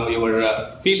compare your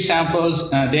field samples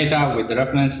data with the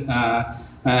reference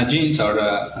genes or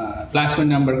plasmid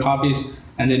number copies,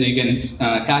 and then you can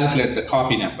calculate the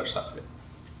copy numbers of it.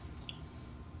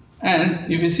 And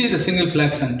if you see the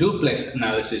singleplex and duplex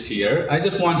analysis here, I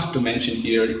just wanted to mention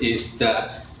here is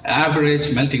the average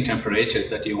melting temperatures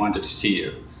that you wanted to see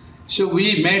here. So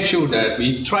we made sure that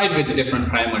we tried with the different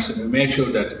primers, and we made sure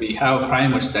that we have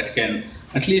primers that can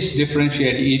at least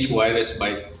differentiate each virus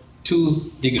by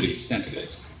 2 degrees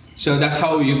centigrade. So that's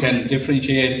how you can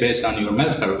differentiate based on your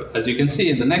melt curve, as you can see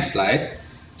in the next slide.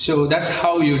 So that's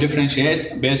how you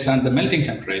differentiate based on the melting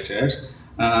temperatures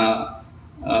of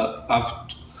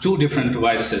 2 different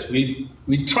viruses. We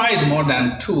tried more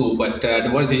than 2, but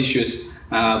there was issues.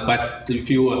 But if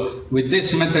you, with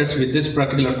these methods, with this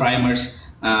particular primers,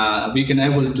 we can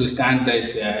able to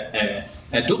standardize a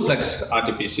duplex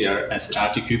RT-PCR as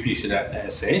RT-qPCR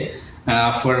assay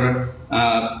for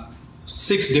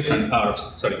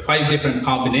 5 different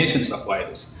combinations of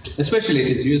virus. Especially it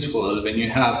is useful when you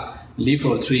have leaf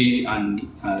roll 3 and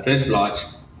red blotch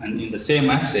and in the same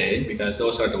assay, because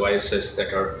those are the viruses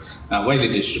that are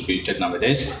widely distributed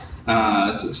nowadays.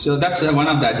 So that's one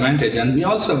of the advantages. And we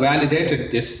also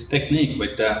validated this technique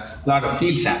with a lot of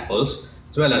field samples,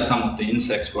 as well as some of the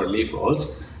insects for leaf rolls.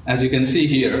 As you can see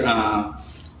here,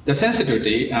 the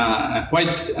sensitivity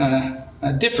quite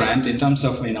different in terms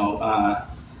of,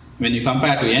 when you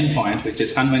compare to endpoint, which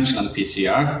is conventional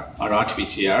PCR or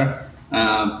RT-PCR,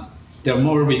 there are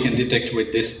more we can detect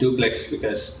with this duplex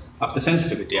because of the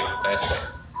sensitivity of the assay.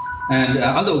 And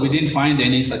although we didn't find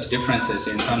any such differences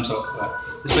in terms of,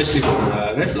 especially for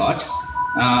red blotch,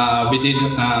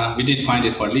 we did find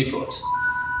it for leaf rolls.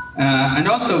 And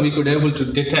also we could able to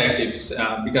detect if,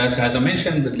 because as I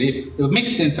mentioned, the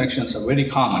mixed infections are very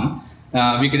common.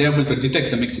 We could able to detect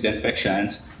the mixed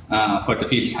infections for the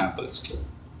field samples.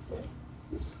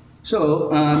 So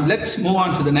let's move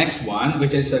on to the next one,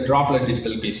 which is a droplet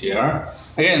digital PCR.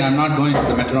 Again, I'm not going to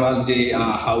the methodology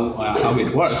how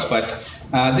it works, but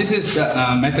this is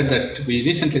the method that we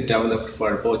recently developed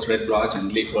for both red blotch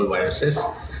and leaf roll viruses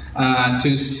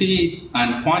to see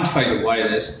and quantify the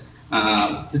virus.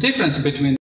 The difference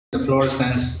between the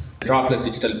fluorescence droplet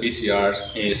digital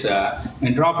PCRs is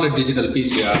in droplet digital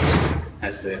PCRs,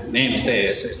 as the name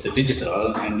says, it's a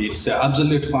digital and it's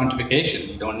absolute quantification.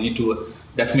 You don't need to.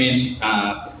 That means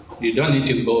you don't need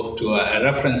to go to a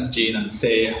reference gene and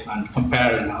say and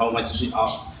compare how much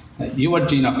of your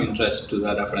gene of interest to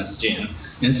the reference gene.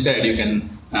 Instead, you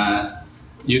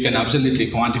can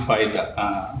absolutely quantify the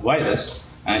virus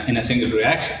in a single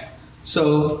reaction.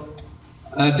 So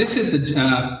this is the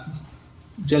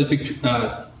gel picture,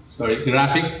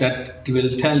 graphic that will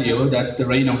tell you that's the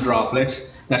rain of droplets.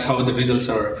 That's how the results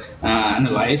are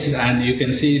analyzed, and you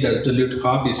can see the absolute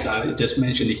copies just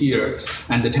mentioned here,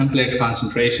 and the template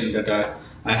concentration that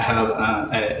I have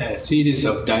a series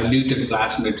of diluted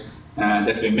plasmid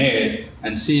that we made,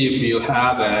 and see if you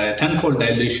have tenfold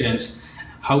dilutions,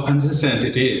 how consistent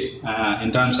it is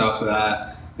in terms of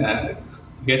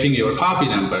getting your copy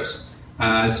numbers.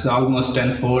 It's almost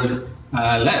tenfold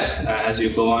less as you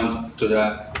go on to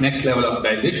the next level of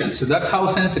dilution. So that's how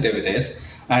sensitive it is.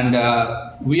 And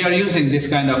we are using this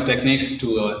kind of techniques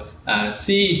to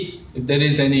see if there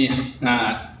is any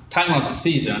time of the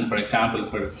season, for example,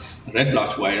 for red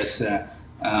blotch virus,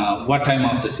 what time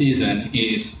of the season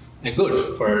is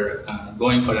good for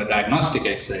going for a diagnostic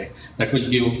X-ray that will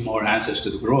give more answers to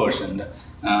the growers and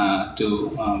to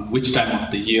which time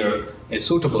of the year is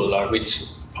suitable or which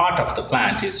part of the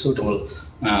plant is suitable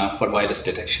for virus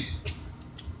detection.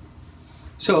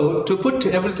 So to put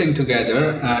everything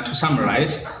together, to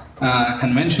summarize,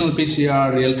 conventional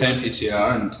PCR, real-time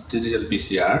PCR, and digital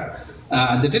PCR.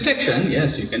 The detection,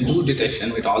 yes, you can do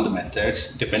detection with all the methods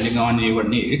depending on your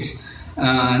needs.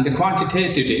 The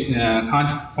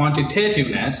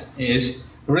quantitativeness is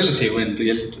relative in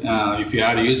real. If you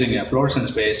are using a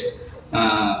fluorescence-based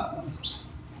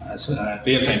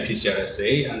real-time PCR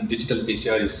assay, and digital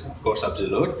PCR is of course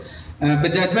absolute.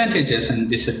 But the advantages and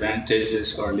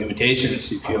disadvantages or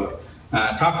limitations, if you're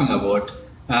talking about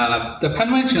the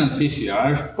conventional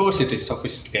PCR, of course it is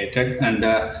sophisticated, and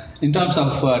in terms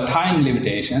of time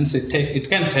limitations, it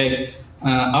can take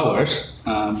hours.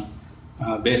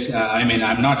 I mean,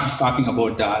 I'm not talking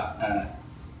about the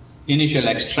initial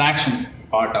extraction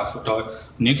part of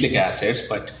nucleic acids,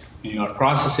 but when you are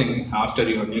processing after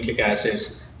your nucleic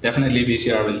acids, definitely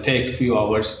PCR will take a few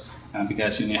hours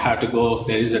because you have to go,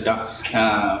 there is a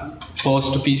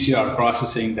post-PCR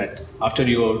processing that after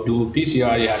you do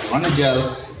PCR, you have to run a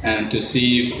gel and to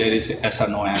see if there is yes or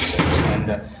no answers.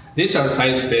 And these are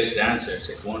size-based answers.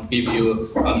 It won't give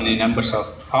you how many numbers of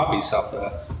copies of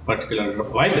a particular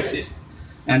virus is.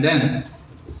 And then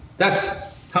that's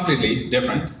completely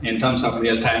different in terms of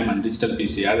real-time and digital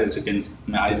PCR.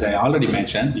 As I already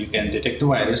mentioned, you can detect the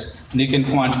virus and you can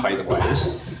quantify the virus.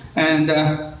 And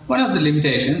one of the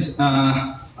limitations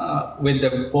with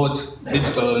both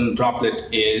digital and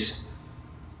droplet is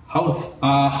how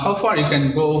far you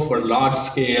can go for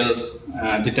large-scale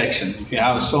detection. If you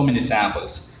have so many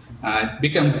samples, it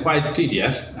becomes quite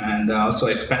tedious and also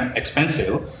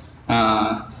expensive.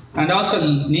 And also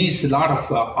needs a lot of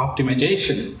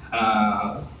optimization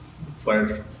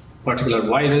for particular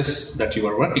virus that you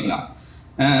are working on.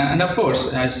 And of course,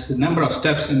 as the number of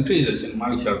steps increases in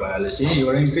molecular biology, you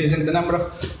are increasing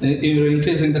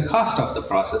the cost of the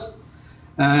process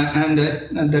and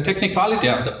the technicality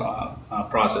of the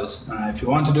process. If you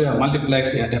want to do a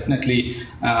multiplex, yeah, definitely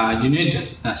you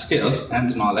need skills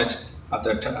and knowledge of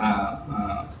that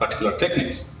particular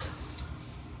techniques.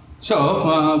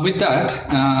 So with that,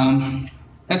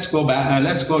 let's go back.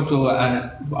 Let's go to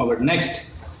our next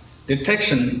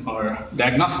detection or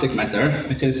diagnostic method,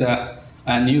 which is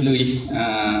newly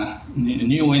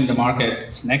new in the market.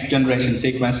 It's next generation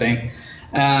sequencing.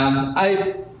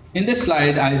 In this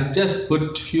slide, I just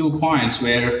put few points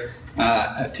where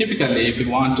typically, if you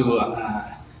want to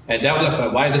develop a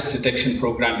virus detection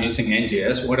program using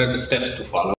NGS, what are the steps to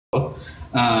follow?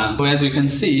 So as you can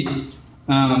see,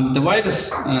 the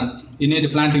virus, you need a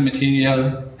planting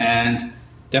material, and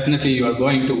definitely you are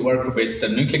going to work with the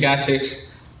nucleic acids.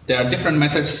 There are different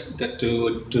methods to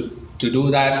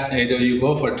do that. Either you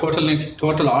go for total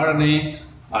RNA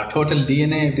or total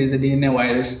DNA if it is a DNA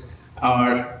virus,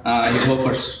 or you go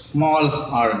for small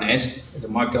RNAs, the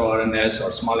microRNAs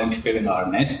or small interfering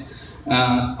RNAs,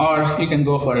 or you can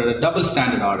go for a double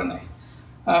standard RNA.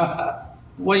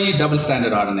 Why double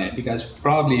standard RNA? Because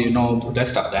probably you know the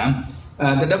rest of them.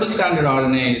 The double standard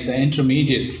RNA is an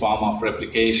intermediate form of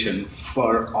replication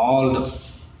for all the,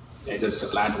 either it's a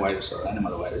plant virus or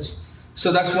animal virus.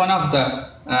 So that's one of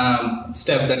the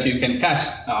steps that you can catch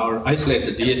or isolate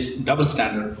the double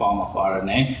standard form of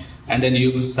RNA, and then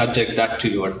you subject that to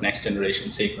your next generation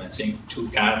sequencing to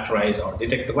characterize or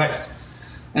detect the virus.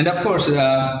 And of course,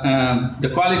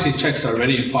 the quality checks are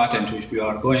very important if you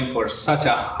are going for such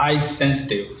a high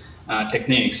sensitive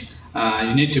techniques.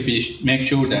 You need to make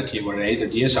sure that you are either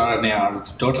dsRNA or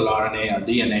total RNA or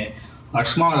DNA or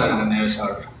small RNAs,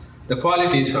 or the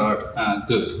qualities are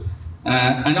good.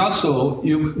 And also,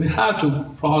 you have to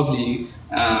probably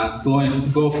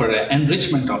go for an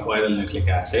enrichment of viral nucleic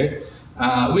acid,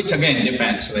 which again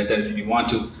depends whether you want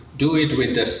to do it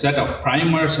with a set of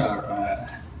primers or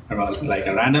like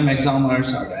a random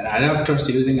hexamers or adapters,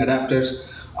 using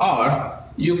adapters, or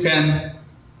you can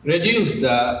reduce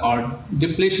the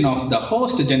depletion of the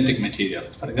host genetic material.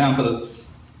 For example,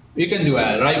 you can do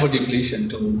a ribodepletion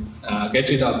to get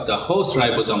rid of the host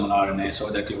ribosomal RNA so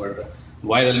that your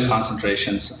viral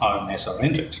concentrations RNAs are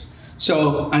enriched.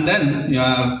 So, and then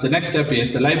the next step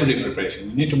is the library preparation.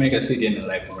 You need to make a cDNA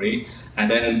library and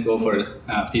then go for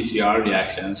PCR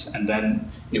reactions, and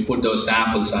then you put those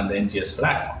samples on the NGS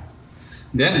platform.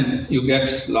 Then you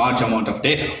get large amount of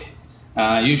data.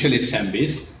 Usually it's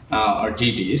MBs or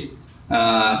GBs.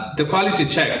 The quality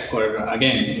check for,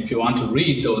 again, if you want to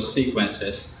read those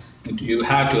sequences, you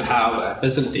have to have a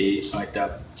facility, like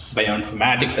a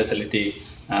bioinformatic facility,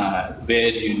 where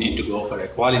you need to go for a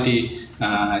quality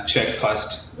check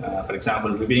first. For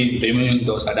example, removing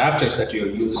those adapters that you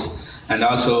use, and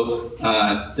also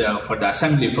for the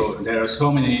assembly program. There are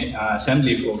so many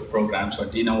assembly programs for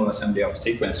de novo assembly of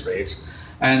sequence rates,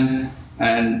 and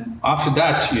after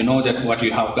that, you know that what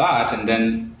you have got, and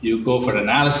then you go for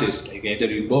analysis. Like either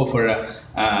you go for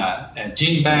a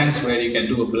gene banks where you can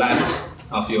do a blast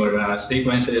of your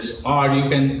sequences, or you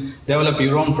can develop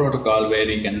your own protocol where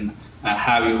you can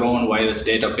have your own virus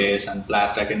database and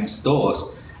blast against those.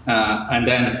 And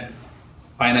then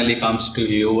finally comes to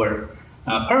your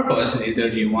purpose. Either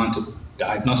you want to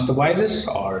diagnose the virus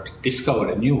or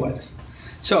discover a new virus.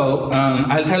 So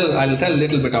I'll tell a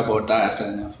little bit about that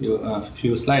in a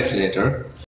few slides later.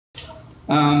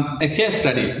 A case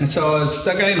study. So it's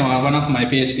again one of my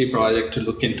PhD projects to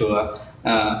look into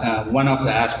one of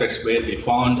the aspects where we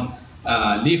found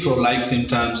leaf roll-like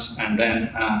symptoms, and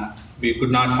then we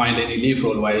could not find any leaf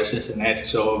roll viruses in it.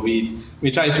 So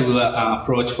we tried to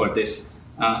approach for this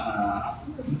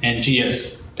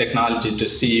NGS technology to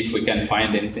see if we can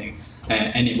find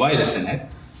any virus in it.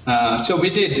 So we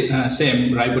did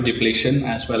same ribodepletion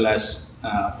as well as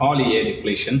poly-A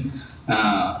depletion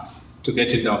to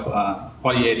get rid of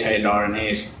poly-A-tailed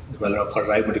RNAs, as well for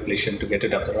ribodepletion to get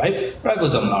rid of the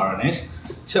ribosomal RNAs.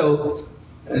 So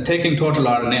taking total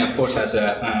RNA, of course, as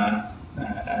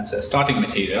a starting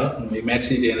material, we made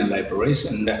cDNA libraries,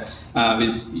 and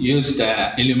we used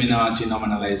the Illumina genome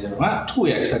analyzer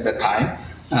 2x at the time,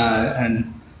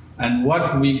 and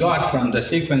what we got from the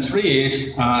sequence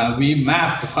reads, we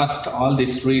mapped first all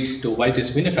these reads to Vitis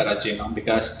vinifera genome,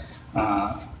 because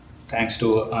thanks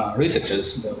to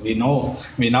researchers, we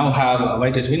now have a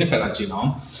Vitis vinifera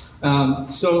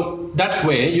genome. So that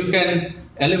way you can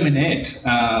eliminate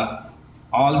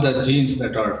all the genes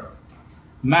that are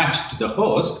matched to the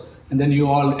host, and then you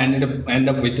all end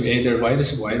up with either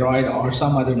virus, viroid, or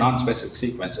some other non-specific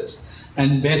sequences.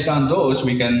 And based on those,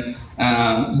 we can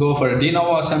go for a de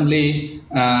novo assembly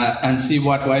and see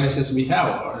what viruses we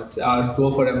have, or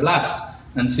go for a blast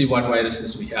and see what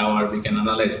viruses we have, or we can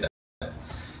analyze them.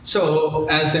 So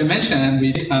as I mentioned,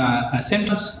 we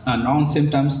symptoms and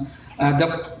non-symptoms.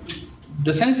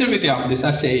 The sensitivity of this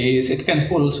assay is it can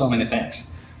pull so many things.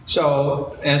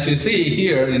 So as you see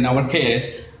here in our case,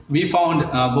 we found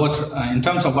both, in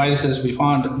terms of viruses, we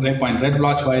found grapevine red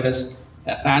blotch virus,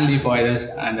 fan leaf virus,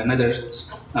 and another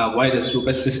virus,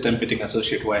 rupus system-pitting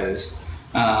associate virus,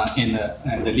 in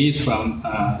the leaves from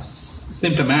the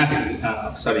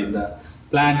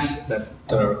plants that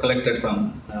are collected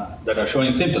from, that are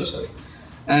showing symptoms,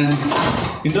 And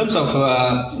in terms of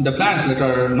the plants that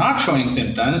are not showing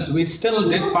symptoms, we still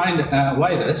did find a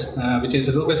virus, which is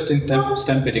a rupus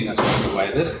stem-pitting associated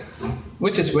virus,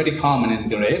 which is very common in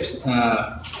grapes.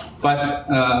 But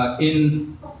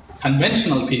in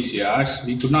conventional PCRs,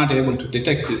 we could not able to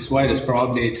detect this virus.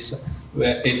 Probably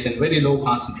it's in very low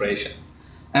concentration.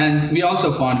 And we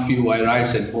also found few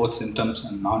virides in both symptoms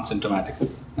and non-symptomatic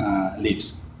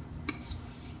leaves.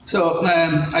 So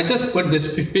I just put this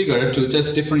figure to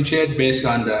just differentiate based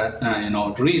on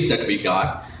the reads that we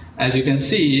got. As you can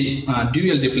see,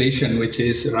 dual depletion, which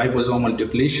is ribosomal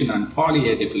depletion and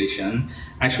poly-A depletion,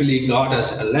 actually got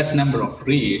us a less number of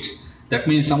reads. That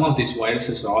means some of these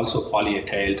viruses are also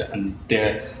poly-A-tailed, and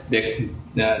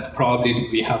probably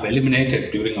we have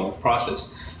eliminated during our process.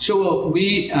 So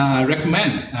we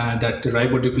recommend that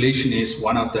ribodepletion is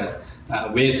one of the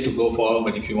ways to go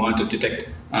forward if you want to detect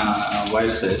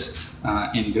viruses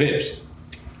in grapes.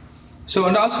 So,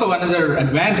 and also another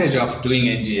advantage of doing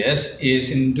NGS is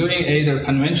in doing either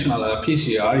conventional or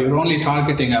PCR, you're only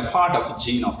targeting a part of the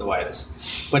gene of the virus.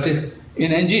 But in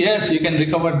NGS, you can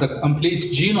recover the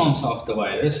complete genomes of the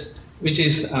virus, which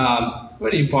is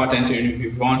very important if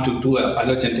you want to do a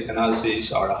phylogenetic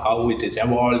analysis or how it is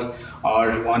evolved,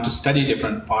 or you want to study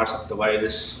different parts of the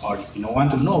virus, or if you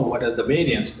want to know what are the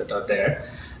variants that are there.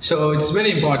 So it's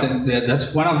very important.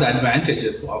 That's one of the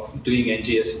advantages of doing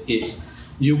NGS is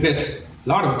you get a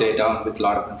lot of data with a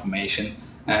lot of information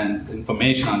and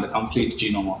information on the complete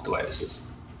genome of the viruses.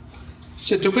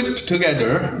 So to put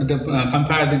together,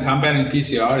 comparing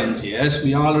PCR and NGS,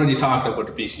 we already talked about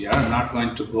the PCR. I'm not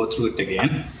going to go through it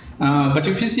again. But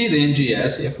if you see the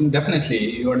NGS,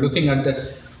 definitely you are looking at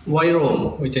the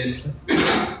virome, which is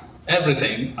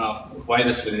everything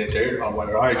virus related or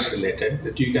viroids related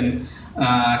that you can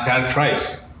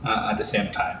characterize at the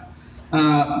same time.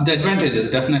 The advantage is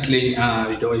definitely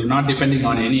you're not depending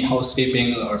on any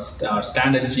housekeeping or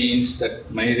standard genes that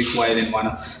may require in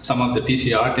some of the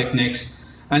PCR techniques,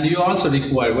 and you also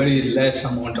require very less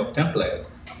amount of template,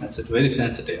 as it's very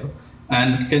sensitive,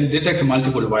 and can detect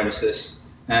multiple viruses.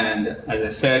 And as I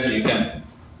said, you can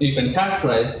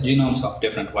characterize genomes of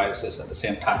different viruses at the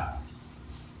same time.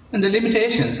 And the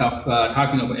limitations of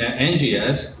talking about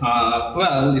NGS,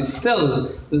 well, it's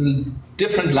still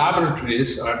different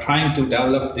laboratories are trying to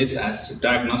develop this as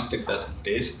diagnostic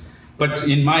facilities. But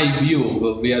in my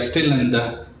view, we are still in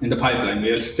the pipeline. We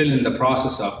are still in the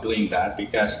process of doing that,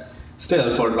 because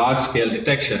still for large-scale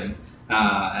detection,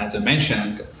 as I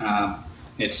mentioned,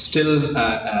 it's still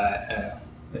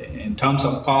in terms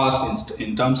of cost,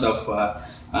 in terms of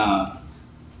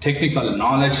technical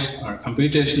knowledge or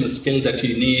computational skill that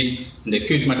you need, the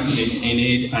equipment you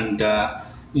need, and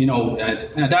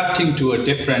adapting to a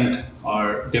different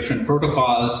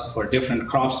protocols for different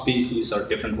crop species or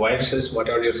different viruses,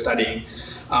 whatever you're studying,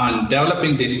 and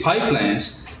developing these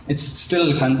pipelines, it's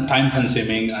still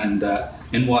time-consuming and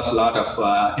involves a lot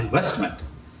of investment.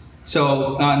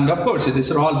 So, and of course,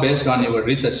 these are all based on your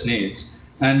research needs.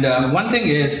 And one thing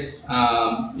is,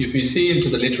 if you see into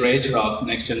the literature of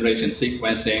next-generation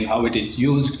sequencing, how it is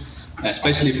used,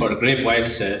 especially for grape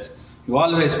viruses, you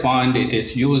always find it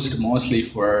is used mostly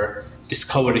for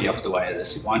discovery of the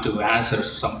virus. You want to answer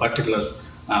some particular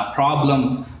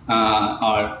problem,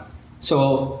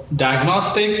 so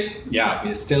diagnostics, yeah,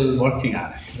 we're still working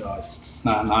on it. So it's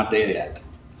not there yet.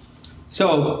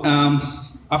 So,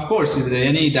 of course, if there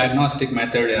any diagnostic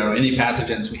method or any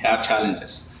pathogens, we have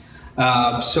challenges.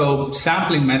 So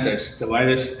sampling methods, the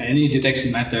virus, any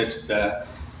detection methods, the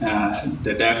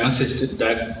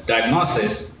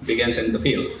diagnosis begins in the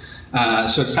field.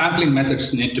 So sampling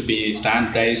methods need to be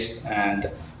standardized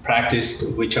and practiced,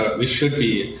 which should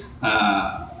be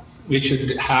we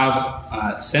should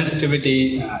have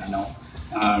sensitivity,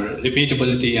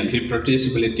 repeatability and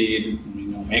reproducibility.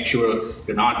 Make sure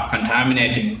you're not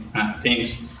contaminating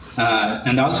things.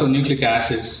 And also nucleic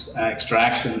acids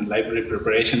extraction, library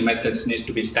preparation methods need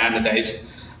to be standardized,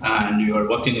 and you are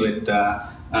working with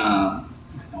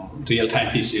real-time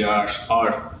PCRs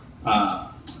or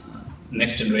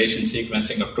next generation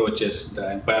sequencing approaches.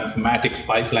 The bioinformatic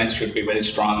pipelines should be very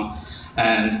strong,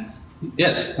 and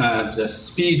yes, the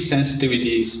speed,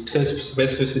 sensitivity,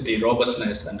 specificity,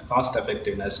 robustness, and cost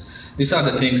effectiveness, these are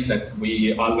the things that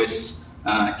we always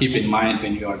keep in mind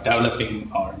when you are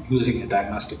developing or using a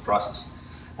diagnostic process.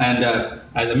 And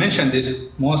as I mentioned,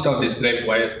 most of these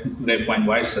grapevine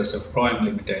viruses are Phloem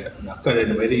limited and occur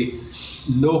in a very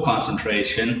low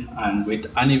concentration and with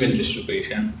uneven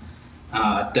distribution.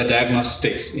 The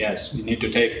diagnostics, yes, we need to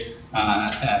take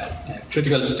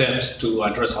critical steps to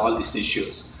address all these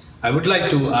issues. I would like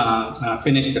to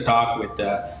finish the talk with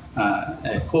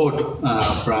a quote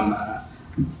from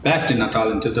Bastin et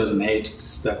al. In 2008.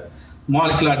 It's the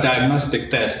molecular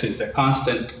diagnostic test is a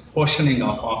constant questioning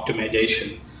of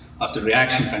optimization of the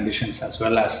reaction conditions as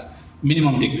well as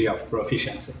minimum degree of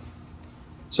proficiency.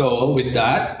 So with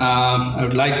that, I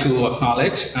would like to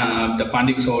acknowledge the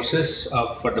funding sources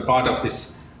for the part of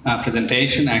this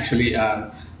presentation actually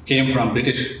came from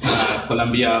British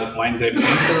Columbia Wine Grape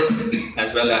Council,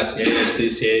 as well as AAFC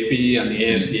CAP and the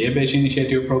AAFC A-Base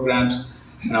Initiative programs.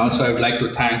 And also I would like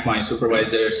to thank my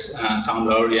supervisors, Tom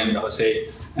Lowery and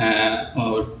José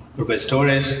Úrbez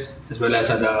Torres, as well as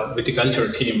the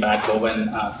viticulture team, Brad Bowen,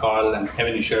 Carl and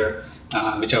Kevin Isher,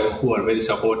 who are very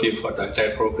supportive for the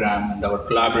entire program, and our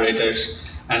collaborators,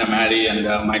 Anna Mary and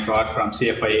Mike Roth from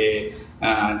CFIA,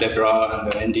 Deborah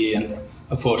and Wendy, and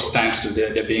of course, thanks to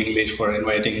Debbie English for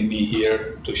inviting me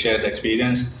here to share the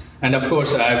experience. And of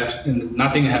course,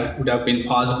 nothing would have been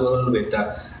possible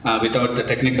without the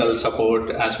technical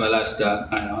support as well as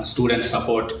the student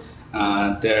support.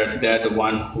 They're the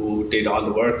one who did all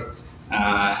the work.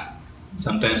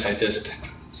 Sometimes I just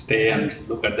stay and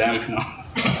look at them.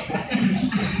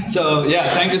 So yeah,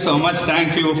 thank you so much.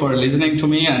 Thank you for listening to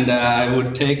me, and I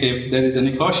would take if there is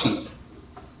any questions.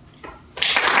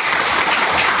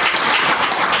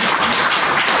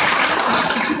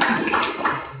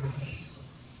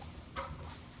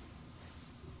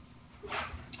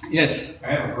 Yes.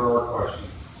 I have a grower question.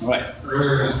 All right.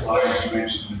 Earlier in the slides, you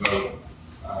mentioned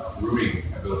about rooting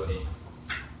ability.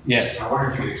 Yes. I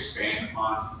wonder if you could expand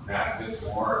upon that a bit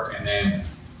more, and then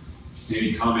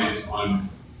maybe comment on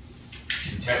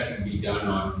can testing be done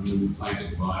on newly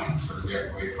planted vines, or do we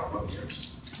have to wait a couple of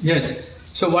years? Yes.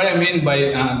 So what I mean by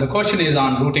the question is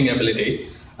on rooting ability.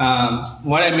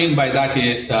 What I mean by that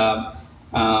is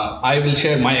I will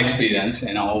share my experience.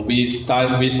 We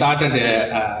started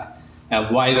a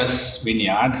virus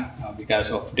vineyard because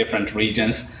of different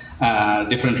reasons.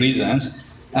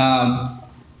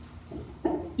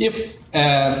 If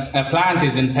a plant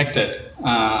is infected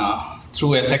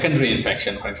through a secondary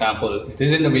infection, for example, it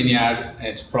is in the vineyard,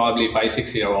 it's probably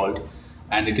 5-6 year old,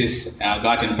 and it is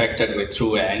got infected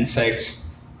through insects,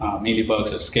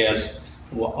 mealybugs or scales.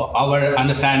 Our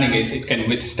understanding is it can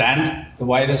withstand the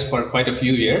virus for quite a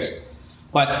few years,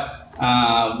 but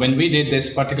when we did this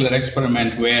particular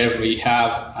experiment where we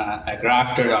have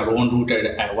grafted or own-rooted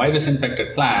a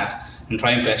virus-infected plant and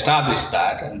trying to establish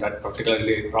that, and that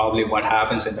particularly probably what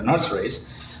happens in the nurseries,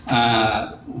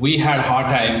 we had a hard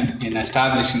time in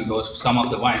establishing some of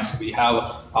the vines. We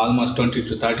have almost 20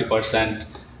 to 30%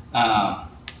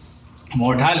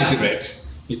 mortality rates.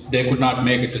 They could not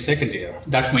make it to second year.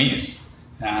 That means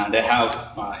they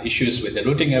have issues with the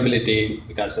rooting ability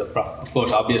because of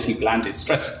course, obviously plant is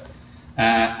stressed.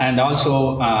 And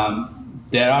also,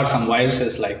 there are some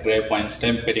viruses like grapevine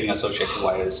stem pitting associated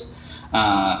virus.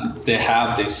 They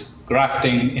have this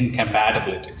grafting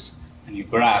incompatibilities. And you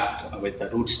graft with the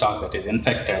rootstock that is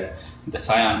infected, the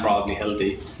scion probably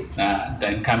healthy. The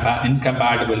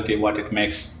incompatibility, what it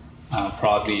makes,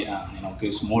 probably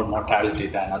gives more mortality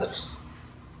than others.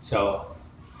 So,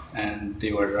 and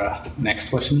your next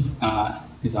question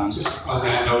is on. Just on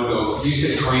that note, though, you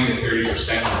said 20 to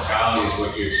 30% mortality is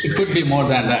what you experience. It could be more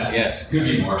than that, yes. Could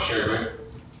be more, sure.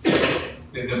 But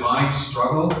did the vine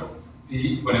struggle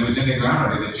when it was in the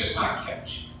ground, or did it just not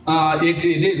catch? It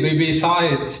did. We saw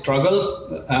it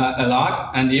struggle a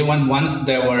lot, and even once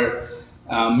they were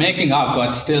making up,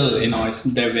 but still,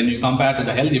 when you compare to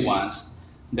the healthy ones,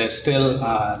 they're still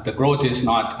the growth is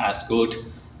not as good,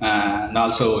 and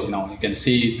also you can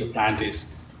see the plant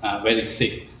is very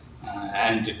sick,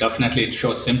 and it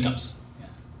shows symptoms. Yeah.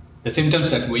 The symptoms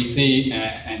that we see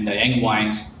in the young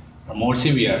vines are more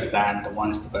severe than the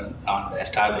ones on the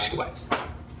established vines.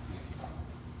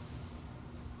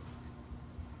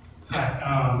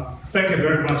 Hi, thank you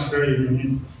very much. Very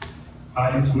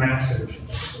informative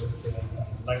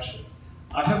lecture.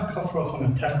 I have a couple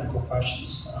of technical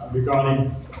questions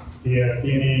regarding the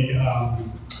DNA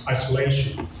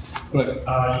isolation.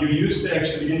 Right. You used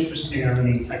actually interesting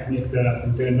technique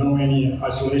that there are no any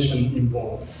isolation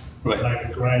involved, right,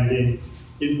 like grinding.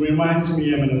 It reminds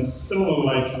me of a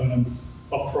similar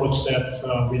approach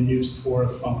that we used for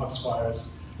smallpox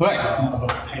virus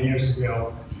about 10 years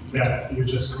ago. That you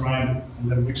just grind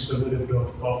and then mix a little bit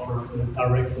of buffer and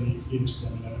directly use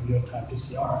them in a real-time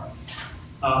PCR.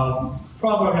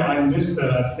 Probably I missed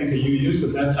that. I think you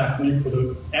used that technique for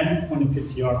the endpoint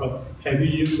PCR, but have you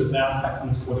used that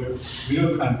technique for the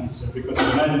real-time PCR? Because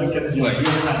when I look at the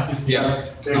real-time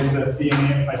PCR, there is a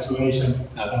DNA isolation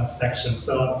section.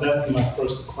 So that's my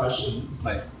first question.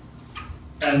 Right.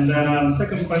 And then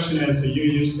second question is, you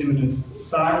used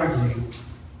immunocytography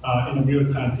in a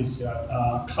real-time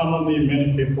PCR. Commonly,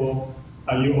 many people,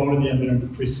 you already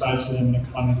precisely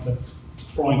commented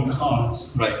pros and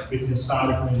cons between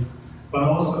cytography, but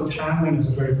also Tagman is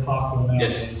very popular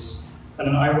nowadays. Yes.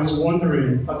 And I was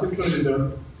wondering, particularly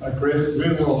the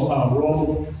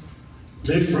roll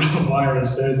leaf roll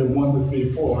virus, there's a 1, 2,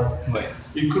 3, 4. Right.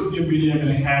 It could be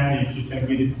really handy if you can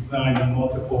really design a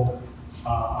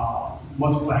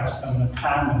multiplex and a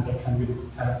Tagman that can really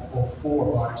detect all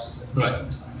 4 viruses at the same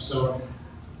time. So,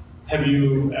 have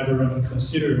you ever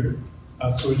considered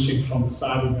switching from the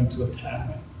cytography to the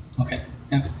Tagman? Okay.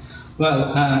 Yeah.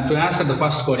 Well, to answer the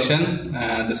first question,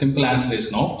 the simple answer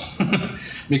is no,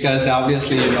 because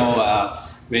obviously,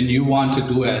 when you want to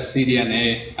do a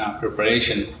cDNA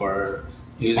preparation for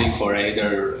using for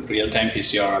either real-time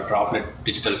PCR or droplet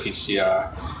digital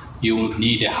PCR, you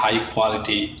need a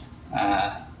high-quality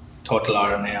total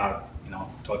RNA or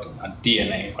total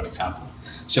DNA, for example.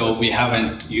 So we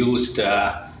haven't used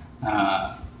the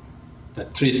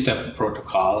 3-step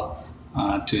protocol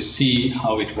to see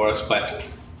how it works, but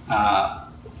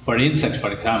for insects,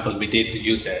 for example, we did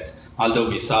use it. Although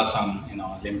we saw some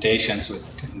limitations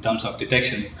in terms of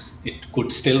detection, it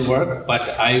could still work. But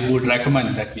I would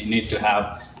recommend that we need to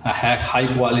have a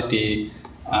high-quality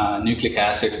nucleic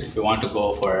acid if you want to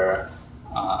go for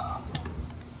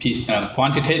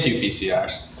quantitative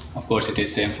PCRs. Of course, it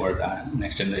is same for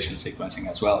next-generation sequencing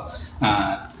as well.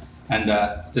 And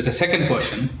the second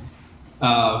question.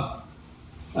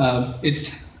 It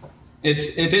is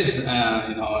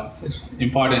it's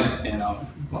important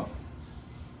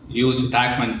use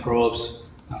Tagman probes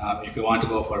if you want to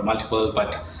go for multiple,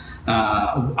 but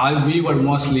we were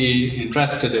mostly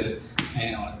interested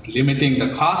in limiting the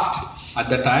cost at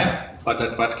the time for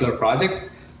that particular project,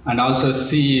 and also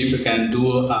see if you can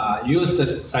use the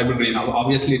cybergreen.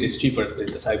 Obviously it is cheaper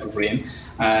with the cybergreen,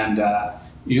 and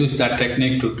use that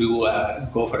technique to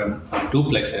go for a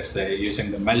duplexes using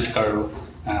the melt curve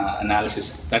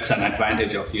analysis. That's an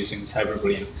advantage of using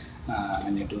cybergreen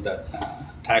when you do that.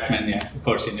 Tagman, of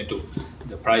course, you need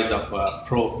the price of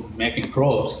making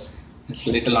probes is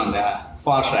little on the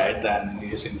far side than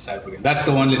using the cybergreen. That's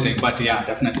the only thing, but yeah,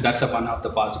 definitely that's one of the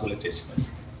possibilities.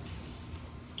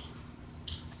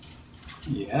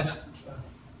 Yes.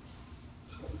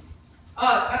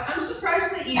 I'm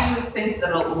surprised that you think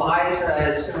that ELISA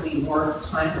is going to be more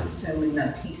time-consuming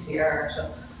than PCR.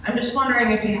 So I'm just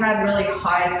wondering if you had really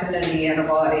high-affinity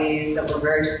antibodies that were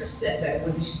very specific,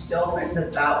 would you still think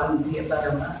that that would be a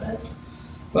better method?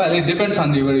 Well, it depends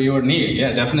on your need.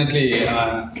 Yeah, definitely.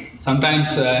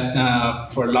 Sometimes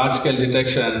for large-scale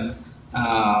detection,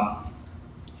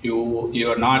 you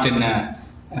are not in a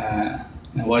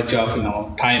verge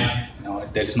of time.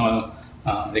 There is no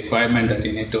requirement that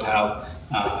you need to have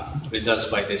results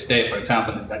by this day. For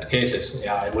example, in that cases,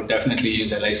 I would definitely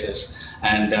use ELISAs.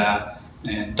 And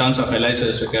in terms of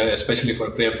ELISAs, especially for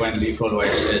grapevine leaf roll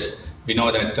viruses, we know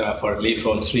that for leaf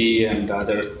roll 3 and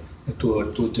other 2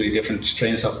 or 3 different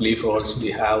strains of leaf rolls,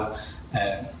 we have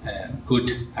a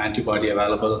good antibody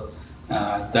available.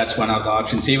 That's one of the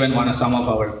options. Even some of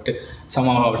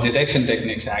our detection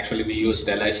techniques, actually, we use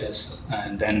ELISAs,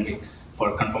 and then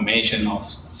for confirmation of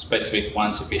specific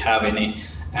ones, if we have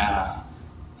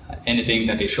anything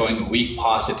that is showing a weak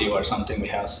positive or something we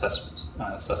have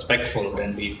suspectful,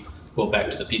 then we go back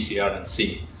to the PCR and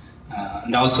see.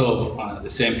 And also the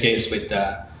same case with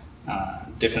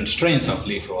different strains of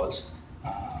leaf rolls.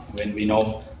 When we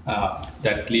know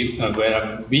that where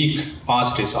a weak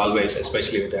positive is always,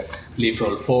 especially with the leaf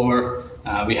roll 4,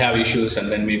 we have issues,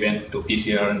 and then we went to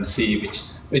PCR and see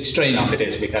which strain of it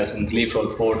is, because in leaf roll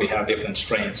 4 we have different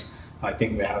strains. I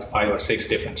think we have 5 or 6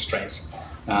 different strains.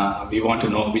 We want to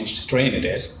know which strain it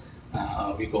is.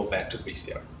 We go back to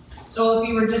PCR. So if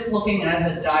you were just looking as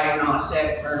a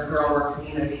diagnostic for a grower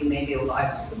community, maybe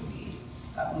ELISA would be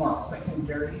a more quick and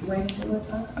dirty way to do it?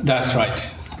 That's right.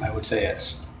 I would say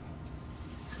yes.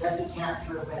 Except you can't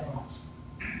for a red one.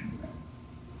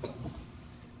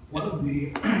 One of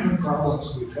the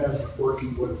problems we've had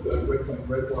working with grapevine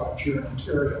red blotch here in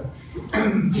Ontario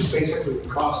is basically the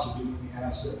cost of doing the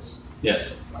assays.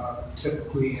 Yes.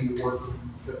 Typically anywhere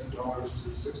from $50 to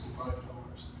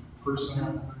 $65 per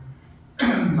sample.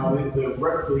 Now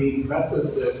the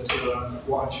method that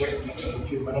Juan checked mentioned a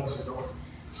few minutes ago,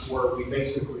 where we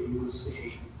basically use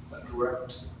a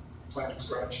direct plant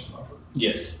extraction buffer.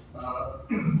 Yes.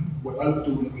 Without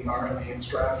doing the RNA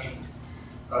extraction.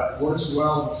 It works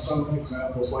well in some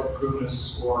examples like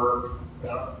prunus or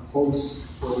hosts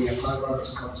where we have high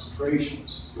virus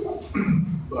concentrations.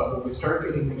 But when we start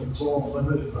getting into phloem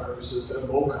limited viruses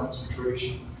at low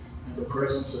concentration and the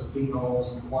presence of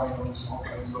phenols and quinones and all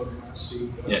kinds of other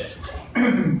nasty Yes.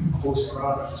 host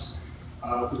products,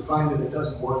 we find that it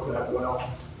doesn't work that well.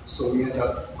 So we end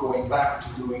up going back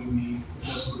to doing in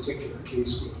this particular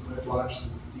case with red blotch, the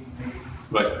DNA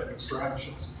Right.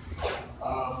 extractions.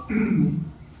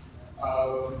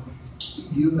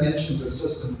 You mentioned a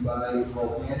system by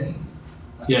Rohani.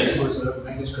 Yes. There was a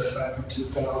manuscript back in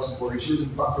 2000 where he's using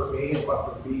buffer A and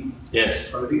buffer B.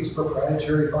 Yes. Are these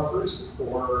proprietary buffers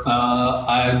or?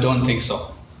 I don't think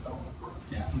so. No?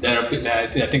 Yeah,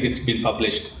 I think it's been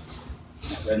published.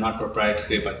 They're not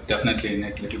proprietary, but definitely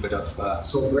need a little bit of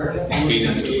So they're not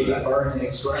experience doing to do that. RNA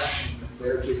extraction,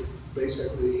 they're just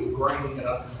basically grinding it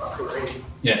up in buffer A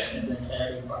Yes. and then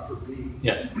adding buffer B.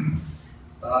 Yes.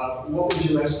 What would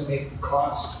you estimate the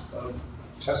cost of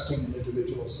testing an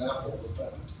individual sample with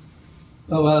that?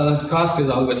 Well, the cost is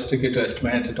always tricky to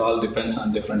estimate. It all depends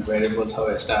on different variables, how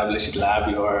established lab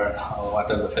you are, what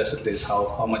are the facilities,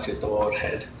 how much is the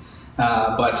overhead.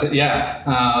 But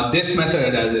yeah, this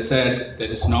method, as I said, there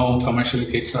is no commercial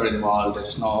kits are involved. There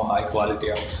is no high quality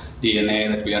of DNA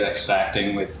that we are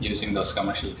extracting with using those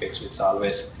commercial kits. It's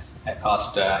always a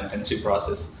cost intensive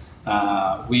process.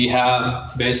 We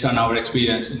have, based on our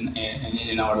experience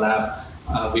in our lab,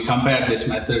 we compared this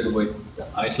method with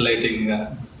isolating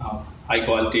high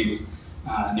quality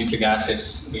nucleic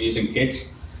acids using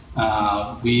kits.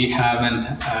 We haven't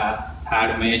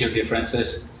had major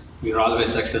differences. We are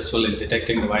always successful in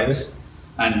detecting the virus.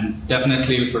 And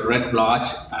definitely for red blotch,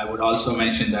 I would also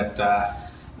mention that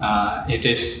it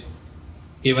is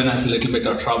given us a little bit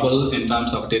of trouble in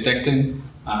terms of detecting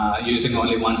using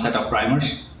only one set of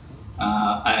primers.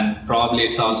 And probably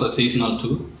it's also seasonal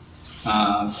too.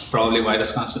 Probably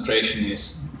virus concentration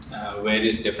is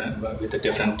varies different with a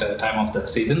different time of the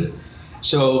season.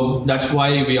 So that's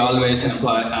why we always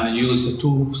use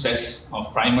two sets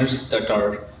of primers that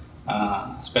are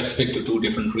specific to two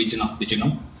different regions of the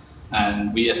genome.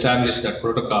 And we established that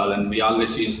protocol, and we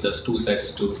always use those two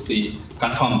sets to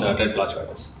confirm the red blotch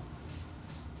virus.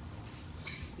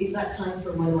 We've got time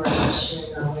for one more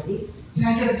question, Wendy. Can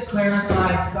I just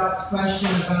clarify Scott's question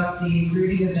about the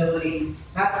brooding ability?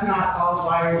 That's not all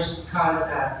viruses cause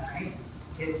that, right?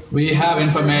 We have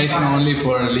information only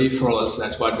for leaf rolls.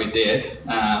 That's what we did.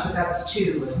 But that's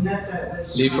two, isn't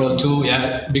it? Leaf roll 2,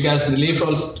 yeah, because the leaf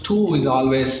rolls 2 is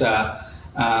always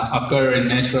occur in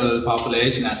natural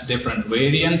population as different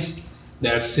variants.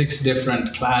 There are 6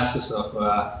 different classes of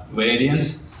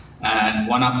variants, and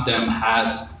one of them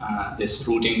has this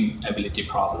rooting ability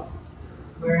problem.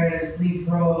 Whereas leaf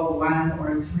roll 1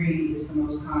 or 3 is the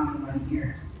most common one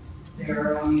here. There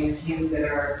are only a few that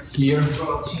are Here? leaf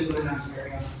roll 2 in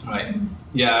Ontario. Right.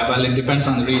 Yeah, well, it depends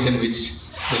on the region. Which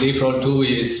the leaf roll 2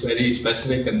 is very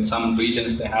specific, and some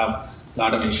regions they have a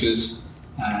lot of issues,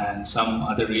 and some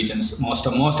other regions, most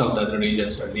of the other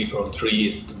regions, are leaf roll 3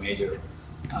 is the major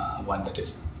one that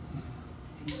is.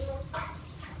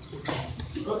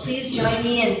 Well, please join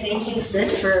me in thanking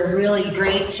Sid for a really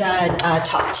great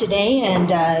talk today, and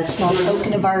a small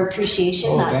token of our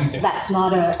appreciation. That's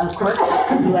not a quirk,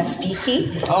 that's a USB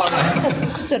key. All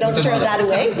right. So don't throw that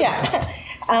away. Yeah.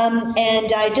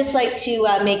 And I'd just like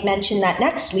to make mention that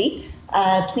next week,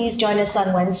 please join us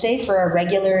on Wednesday for a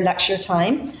regular lecture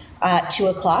time at 2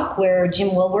 o'clock, where Jim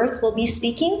Wilworth will be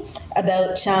speaking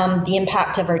about the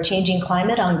impact of our changing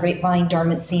climate on grapevine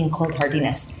dormancy and cold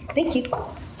hardiness. Thank you.